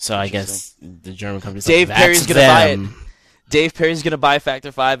 So I guess the German company. Dave that's Perry's gonna buy it. them. Dave Perry's gonna buy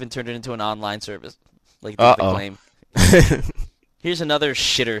Factor 5 and turn it into an online service, like they claim. Here's another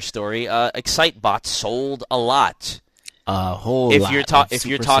shitter story. Excitebots sold a lot. A whole If lot you're of if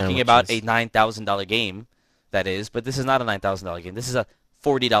you're super talking about a sandwiches. $9,000 game, that is, but this is not a $9,000 game. This is a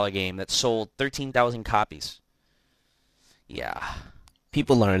 $40 game that sold 13,000 copies. Yeah,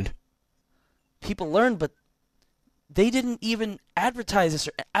 People learned. but they didn't even advertise this.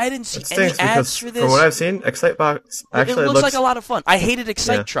 I didn't see It any stinks ads because for this. from what I've seen, Excitebox actually it looks like a lot of fun. I hated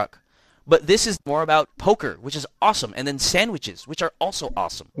Excite Yeah. Truck, but this is more about poker, which is awesome, and then sandwiches, which are also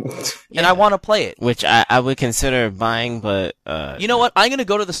awesome. And I want to play it. Which I would consider buying, but You know what? I'm going to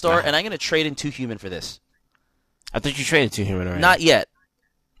go to the store, and I'm going to trade in 2 Human for this. I thought you traded 2 Human already. Not yet.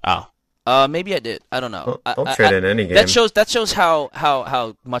 Oh. Maybe I did. I don't know. Don't trade in any game. That shows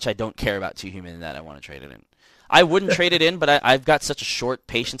how much I don't care about 2 Human and that I want to trade it in. I wouldn't trade it in, but I've got such a short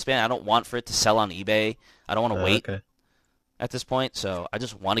patience span. I don't want for it to sell on eBay. I don't want to wait Okay. at this point, so I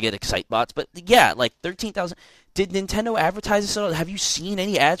just want to get Excitebots. But yeah, like 13,000. Did Nintendo advertise this at all? Have you seen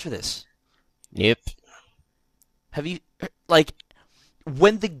any ads for this? Yep. Have you, like,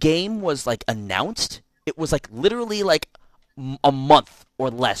 when the game was, like, announced, it was, like, literally, like, a month or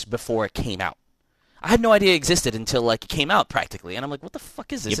less before it came out. I had no idea it existed until, like, it came out, practically. And I'm like, what the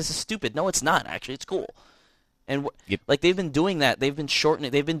fuck is this? Yep. This is stupid. No, it's not, actually. It's cool. And, Yep. like, they've been doing that. They've been shortening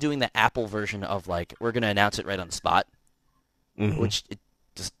it. They've been doing the Apple version of, like, we're going to announce it right on the spot. Mhm. Which,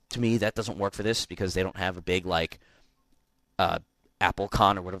 to me, that doesn't work for this because they don't have a big, like,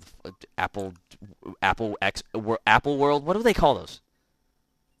 AppleCon or whatever, Apple World. What do they call those?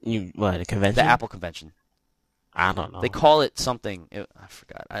 A convention? The Apple convention. I don't know. They call it something. I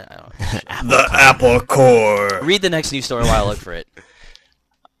forgot. I don't know. The Apple Core. Read the next news story while I look for it.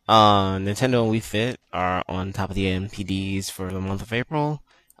 Nintendo and Wii Fit are on top of the NPDs for the month of April.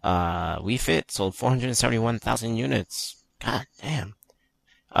 Wii Fit sold 471,000 units. God damn.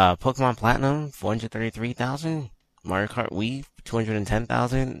 Pokemon Platinum, 433,000. Mario Kart Wii,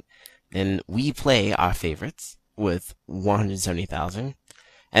 210,000. Then Wii Play, our favorites, with 170,000.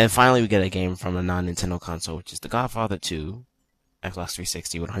 And finally, we get a game from a non-Nintendo console, which is The Godfather 2, Xbox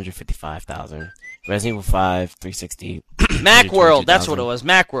 360, with 155,000. Resident Evil 5, 360. Macworld, that's what 122,000. it was.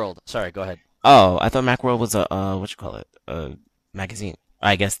 Macworld. Sorry, go ahead. Oh, I thought Macworld was a magazine.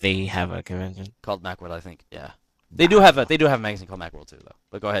 I guess they have a convention. Called Macworld, I think. Yeah. They do have a magazine called Macworld too, though.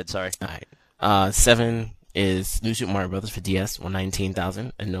 But go ahead. Sorry. All right. 7 is New Super Mario Brothers for DS,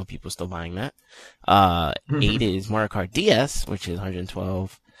 119,000. I know people still buying that. 8 is Mario Kart DS, which is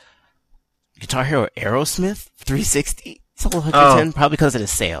 112. Guitar Hero Aerosmith, 360. Sold 110, probably because of the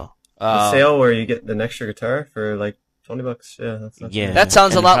sale. The sale where you get an extra guitar for like $20. Yeah, that's not Yeah. That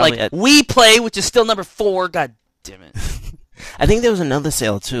sounds a And lot probably like We Play, which is still number 4. God damn it. I think there was another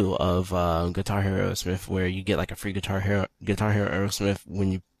sale too of Guitar Hero Aerosmith where you get like a free Guitar Hero Aerosmith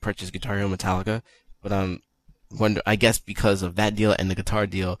when you purchase Guitar Hero Metallica. But I guess because of that deal and the guitar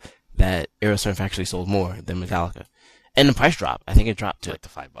deal, that Aerosmith actually sold more than Metallica, and the price dropped. I think it dropped to Like the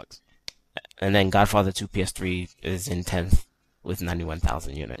 $5. And then Godfather 2 PS3 is in 10th with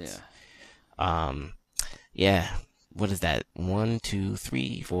 91,000 units. Yeah. What is that? 1, 2,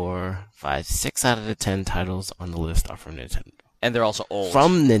 3, 4, 5, 6 out of the 10 titles on the list are from Nintendo. And they're also old.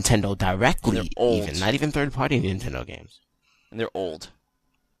 From Nintendo directly, They're old. even. Not even third-party Nintendo games. And they're old.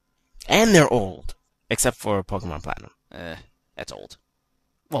 And they're old. Except for Pokemon Platinum. That's old.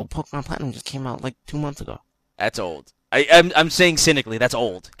 Well, Pokemon Platinum just came out like 2 months ago. That's old. I'm saying cynically, that's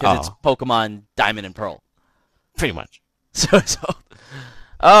old. Because it's Pokemon Diamond and Pearl. Pretty much. So.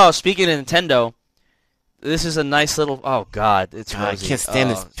 Oh, speaking of Nintendo, this is a nice little... Oh, God. It's I Rosie. can't stand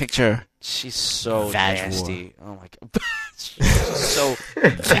this picture. She's so Vag nasty. Oh, my God.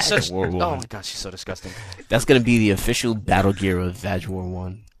 She's such... War Oh, Woman. my God. She's so disgusting. That's going to be the official battle gear of Vag War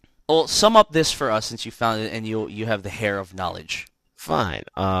 1. Well, sum up this for us since you found it and you have the hair of knowledge. Fine.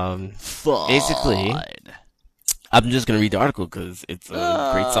 Fine. Basically, I'm just going to read the article because it's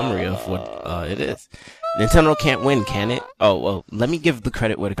a great summary of what it is. Nintendo can't win, can it? Oh, well, let me give the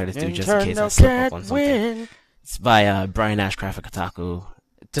credit where the credit's due just in case I slip up on something. It's by Brian Ashcraft of Kotaku.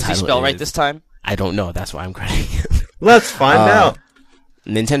 Does he Title spell right is- this time? I don't know. That's why I'm crediting him. Let's find out.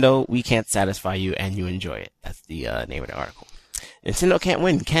 Nintendo, we can't satisfy you and you enjoy it. That's the name of the article. Nintendo can't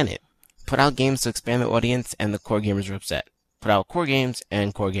win, can it? Put out games to expand the audience and the core gamers are upset. Put out core games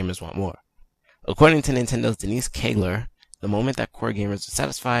and core gamers want more. According to Nintendo's Denise Kegler, the moment that core gamers are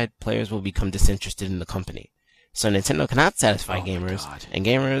satisfied, players will become disinterested in the company. So Nintendo cannot satisfy gamers, and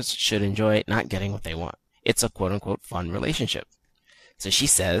gamers should enjoy not getting what they want. It's a quote-unquote fun relationship. So she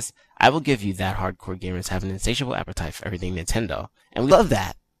says, I will give you that hardcore gamers have an insatiable appetite for everything Nintendo, and we love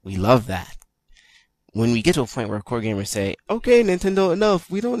that. We love that. When we get to a point where core gamers say, okay, Nintendo, enough.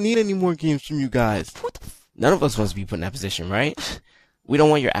 We don't need any more games from you guys. None of us wants to be put in that position, right? We don't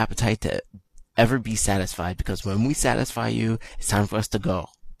want your appetite to ever be satisfied because when we satisfy you, it's time for us to go.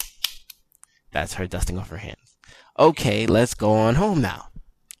 That's her dusting off her hands. Okay, let's go on home now.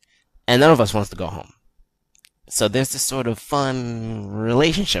 And none of us wants to go home. So there's this sort of fun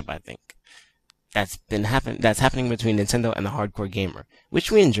relationship, I think, that's happening between Nintendo and the hardcore gamer, which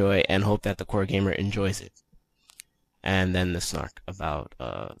we enjoy and hope that the core gamer enjoys it. And then the snark about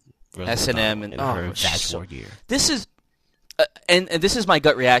S&M and her Vag War gear. This is and this is my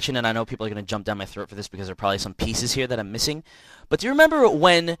gut reaction, and I know people are going to jump down my throat for this because there are probably some pieces here that I'm missing. But do you remember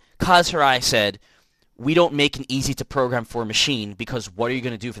when Kaz Hirai said, we don't make an easy-to-program for machine because what are you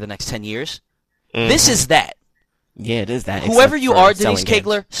going to do for the next 10 years? Mm-hmm. This is that. Yeah, it is that. Whoever you are, Denise games.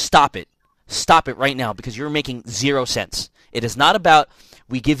 Kegler, stop it. Stop it right now because you're making 0 sense. It is not about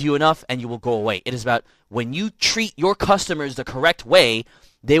we give you enough and you will go away. It is about when you treat your customers the correct way,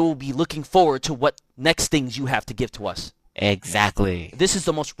 they will be looking forward to what next things you have to give to us. Exactly. This is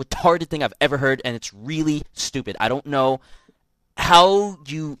the most retarded thing I've ever heard, and it's really stupid. I don't know how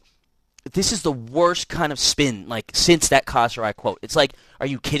you... This is the worst kind of spin, like, since that Kaz Hirai quote. It's like, are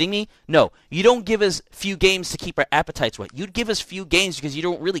you kidding me? No, you don't give us few games to keep our appetites wet. You'd give us few games because you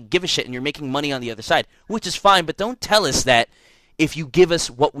don't really give a shit and you're making money on the other side, which is fine, but don't tell us that if you give us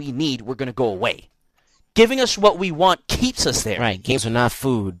what we need, we're going to go away. Giving us what we want keeps us there. Right, games are not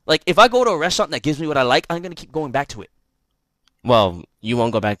food. Like, if I go to a restaurant that gives me what I like, I'm going to keep going back to it. Well, you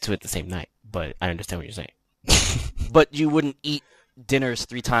won't go back to it the same night, but I understand what you're saying. But you wouldn't eat dinners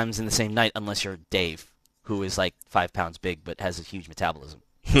 3 times in the same night unless you're Dave, who is like 5 pounds big but has a huge metabolism.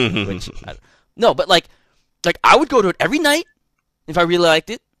 No, but like I would go to it every night if I really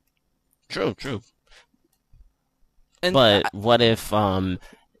liked it. True. And But what if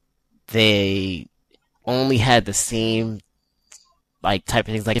they only had the same like type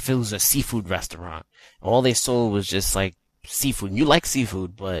of things? Like if it was a seafood restaurant, all they sold was just like seafood. You like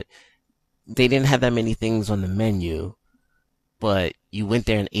seafood, but they didn't have that many things on the menu. But you went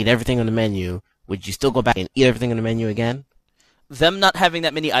there and ate everything on the menu. Would you still go back and eat everything on the menu again? them not having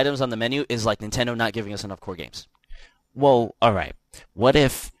that many items on the menu is like Nintendo not giving us enough core games. Well, alright. What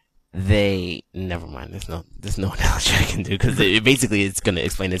if Never mind. There's no analogy I can do because basically it's gonna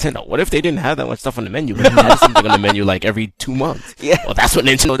explain Nintendo. What if they didn't have that much stuff on the menu? But they had something on the menu like every 2 months. Yeah. Well, that's what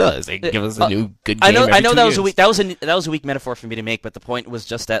Nintendo does. They give us a new good game. I know every 2 that was years. that was a weak metaphor for me to make, but the point was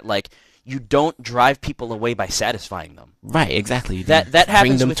just that like you don't drive people away by satisfying them. Right, exactly. That Bring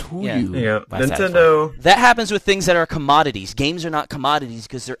happens them with to yeah. you. Yeah, by satisfying. Nintendo. That happens with things that are commodities. Games are not commodities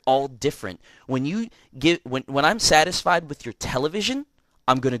because they're all different. When I'm satisfied with your television,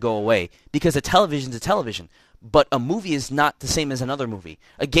 I'm going to go away because a television's a television. But a movie is not the same as another movie.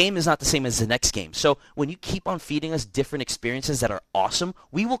 A game is not the same as the next game. So when you keep on feeding us different experiences that are awesome,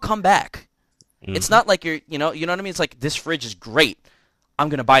 we will come back. Mm-hmm. It's not like you know what I mean? It's like this fridge is great. I'm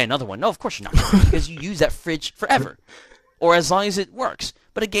going to buy another one. No, of course you're not, because you use that fridge forever, or as long as it works.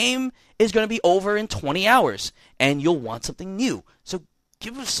 But a game is going to be over in 20 hours, and you'll want something new. So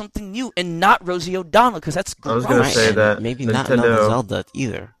give us something new, and not Rosie O'Donnell, because that's I was gross. gonna say and that maybe Nintendo, not another Zelda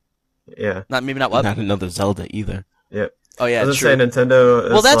either. Yeah, Maybe not what? Not another Zelda either. yep. Oh yeah, I was true. gonna say Nintendo.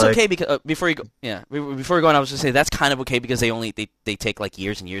 Well, is that's like, okay because before you go on, I was just say that's kind of okay because they take like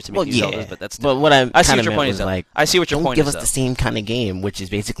years and years to make Well, these yeah. Zeldas, but that's But what I I see kind what of your meant point was is, though. like, I see what your don't point give is, us though. the same kind of game, which is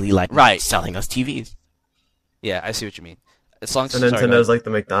basically like Right. selling us TVs. Yeah, I see what you mean. As long as So sorry, go Nintendo's ahead. like the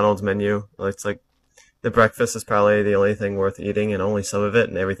McDonald's menu. It's like the breakfast is probably the only thing worth eating, and only some of it,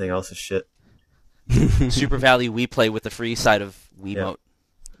 and everything else is shit. Super Value We Play with the free side of Wiimote.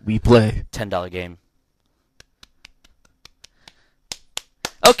 We play. $10 game.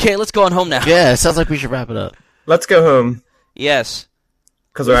 Okay, let's go on home now. Yeah, it sounds like we should wrap it up. Let's go home Yes.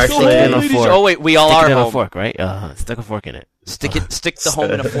 because we're Let's go actually. home, ladies. Fork. Oh wait, we all Stick are it in a home. fork, right? Stick a fork in it. Stick the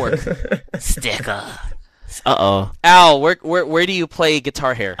home in a fork. Sticker. Uh-oh. Al, where do you play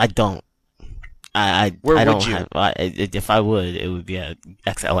Guitar Hero? I don't. Where I would don't you? have. If I would, it would be at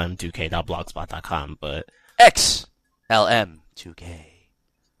xlm2k.blogspot.com. But XLM2K.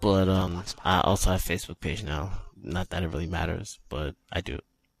 I also have a Facebook page now. Not that it really matters, but I do.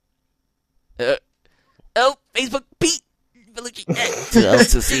 Oh, Facebook Pete. Two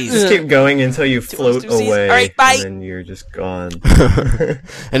L's, two C's. Just keep going until you float two C's. away, All right, bye. and then you're just gone.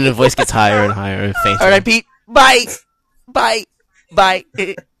 And the voice gets higher and higher and fainter. All right, Pete. Bye. Bye. Bye.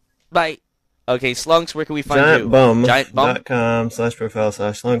 Bye. Okay, Slunks, where can we find you?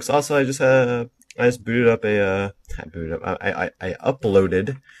 GiantBum.com/profile/slunks. Also, I just booted up I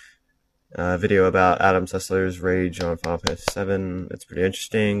uploaded a video about Adam Sessler's rage on Final Fantasy VII. It's pretty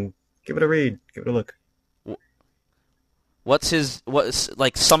interesting. Give it a read. Give it a look.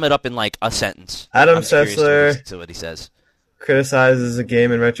 Sum it up in like a sentence. Adam I'm curious Sessler to what he says. criticizes a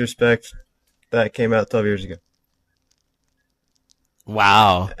game in retrospect that came out 12 years ago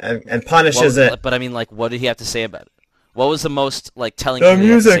Wow. and punishes it. But I mean, like, what did he have to say about it? What was the most like telling The thing he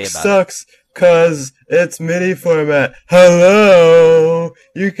had to music say about sucks because it's MIDI format. Hello,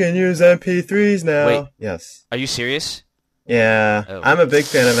 you can use MP3s now. Wait. Yes. Are you serious? Yeah, Oh. I'm a big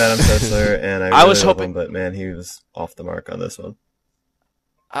fan of Adam Sessler, and I I really was love hoping- him, but man, he was off the mark on this one.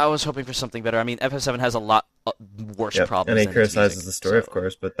 I was hoping for something better. I mean, FF7 has a lot worse Yep. problems. And he than its criticizes music, the story, of so-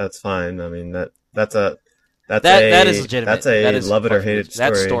 course, but that's fine. I mean, that is legitimate. That's a That is love it or fucking hate it legit.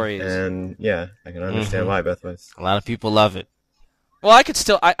 That story, story is- and yeah, I can understand Mhm. why both ways. A lot of people love it. Well, I could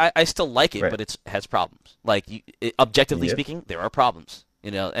still, I still like it, Right. but it has problems. Like, objectively Yep. speaking, there are problems.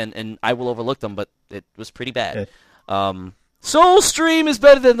 You know, and I will overlook them, but it was pretty bad. Soul Stream is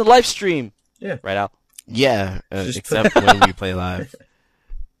better than the live stream. Yeah. Right, Al? Yeah, Just- except when we play live.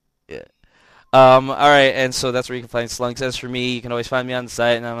 All right, and so that's where you can find Slunks. As for me, you can always find me on the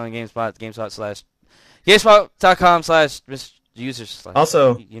site, and I'm on GameSpot, GameSpot.com/users.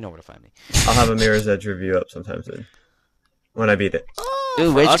 Also, You know where to find me. I'll have a Mirror's Edge review up sometime soon when I beat it. Dude,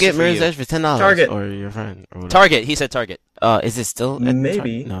 For where'd you us or get for Mirror's you? Edge for $10? Target. Or your friend? Or whatever. Target. He said Target. Is it still at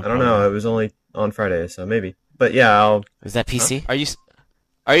Maybe. No, I don't know. It was only on Friday, so maybe. But yeah, I'll. Is that PC?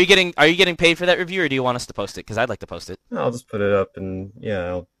 Are you getting paid for that review, or do you want us to post it? Because I'd like to post it. I'll just put it up, and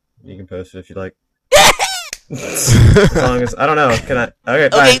yeah, you can post it if you like. As long as I don't know. Can I? Okay,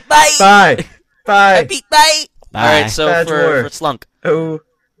 bye. Okay, bye. Bye. Bye. Bye. Bye. All right, so Badge war. for Slunk, Oh,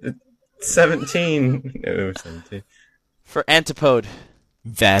 17. Oh, 17. for Antipode,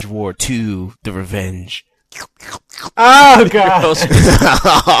 Bad War 2, The Revenge. Oh god! host,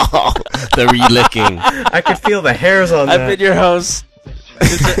 The relicking. I could feel the hairs on I've that. been your host.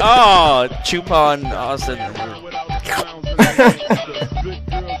 Chupon Austin. Around without clowns and gangsters. Good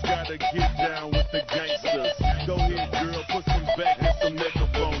girls gotta get down with the gangsters. Go ahead, girl, put some back and some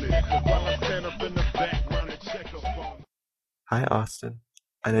makeup on it. While I stand up in the background and check up on it. Hi, Austin.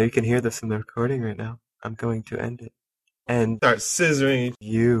 I know you can hear this in the recording right now. I'm going to end it. And start scissoring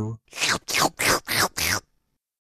you.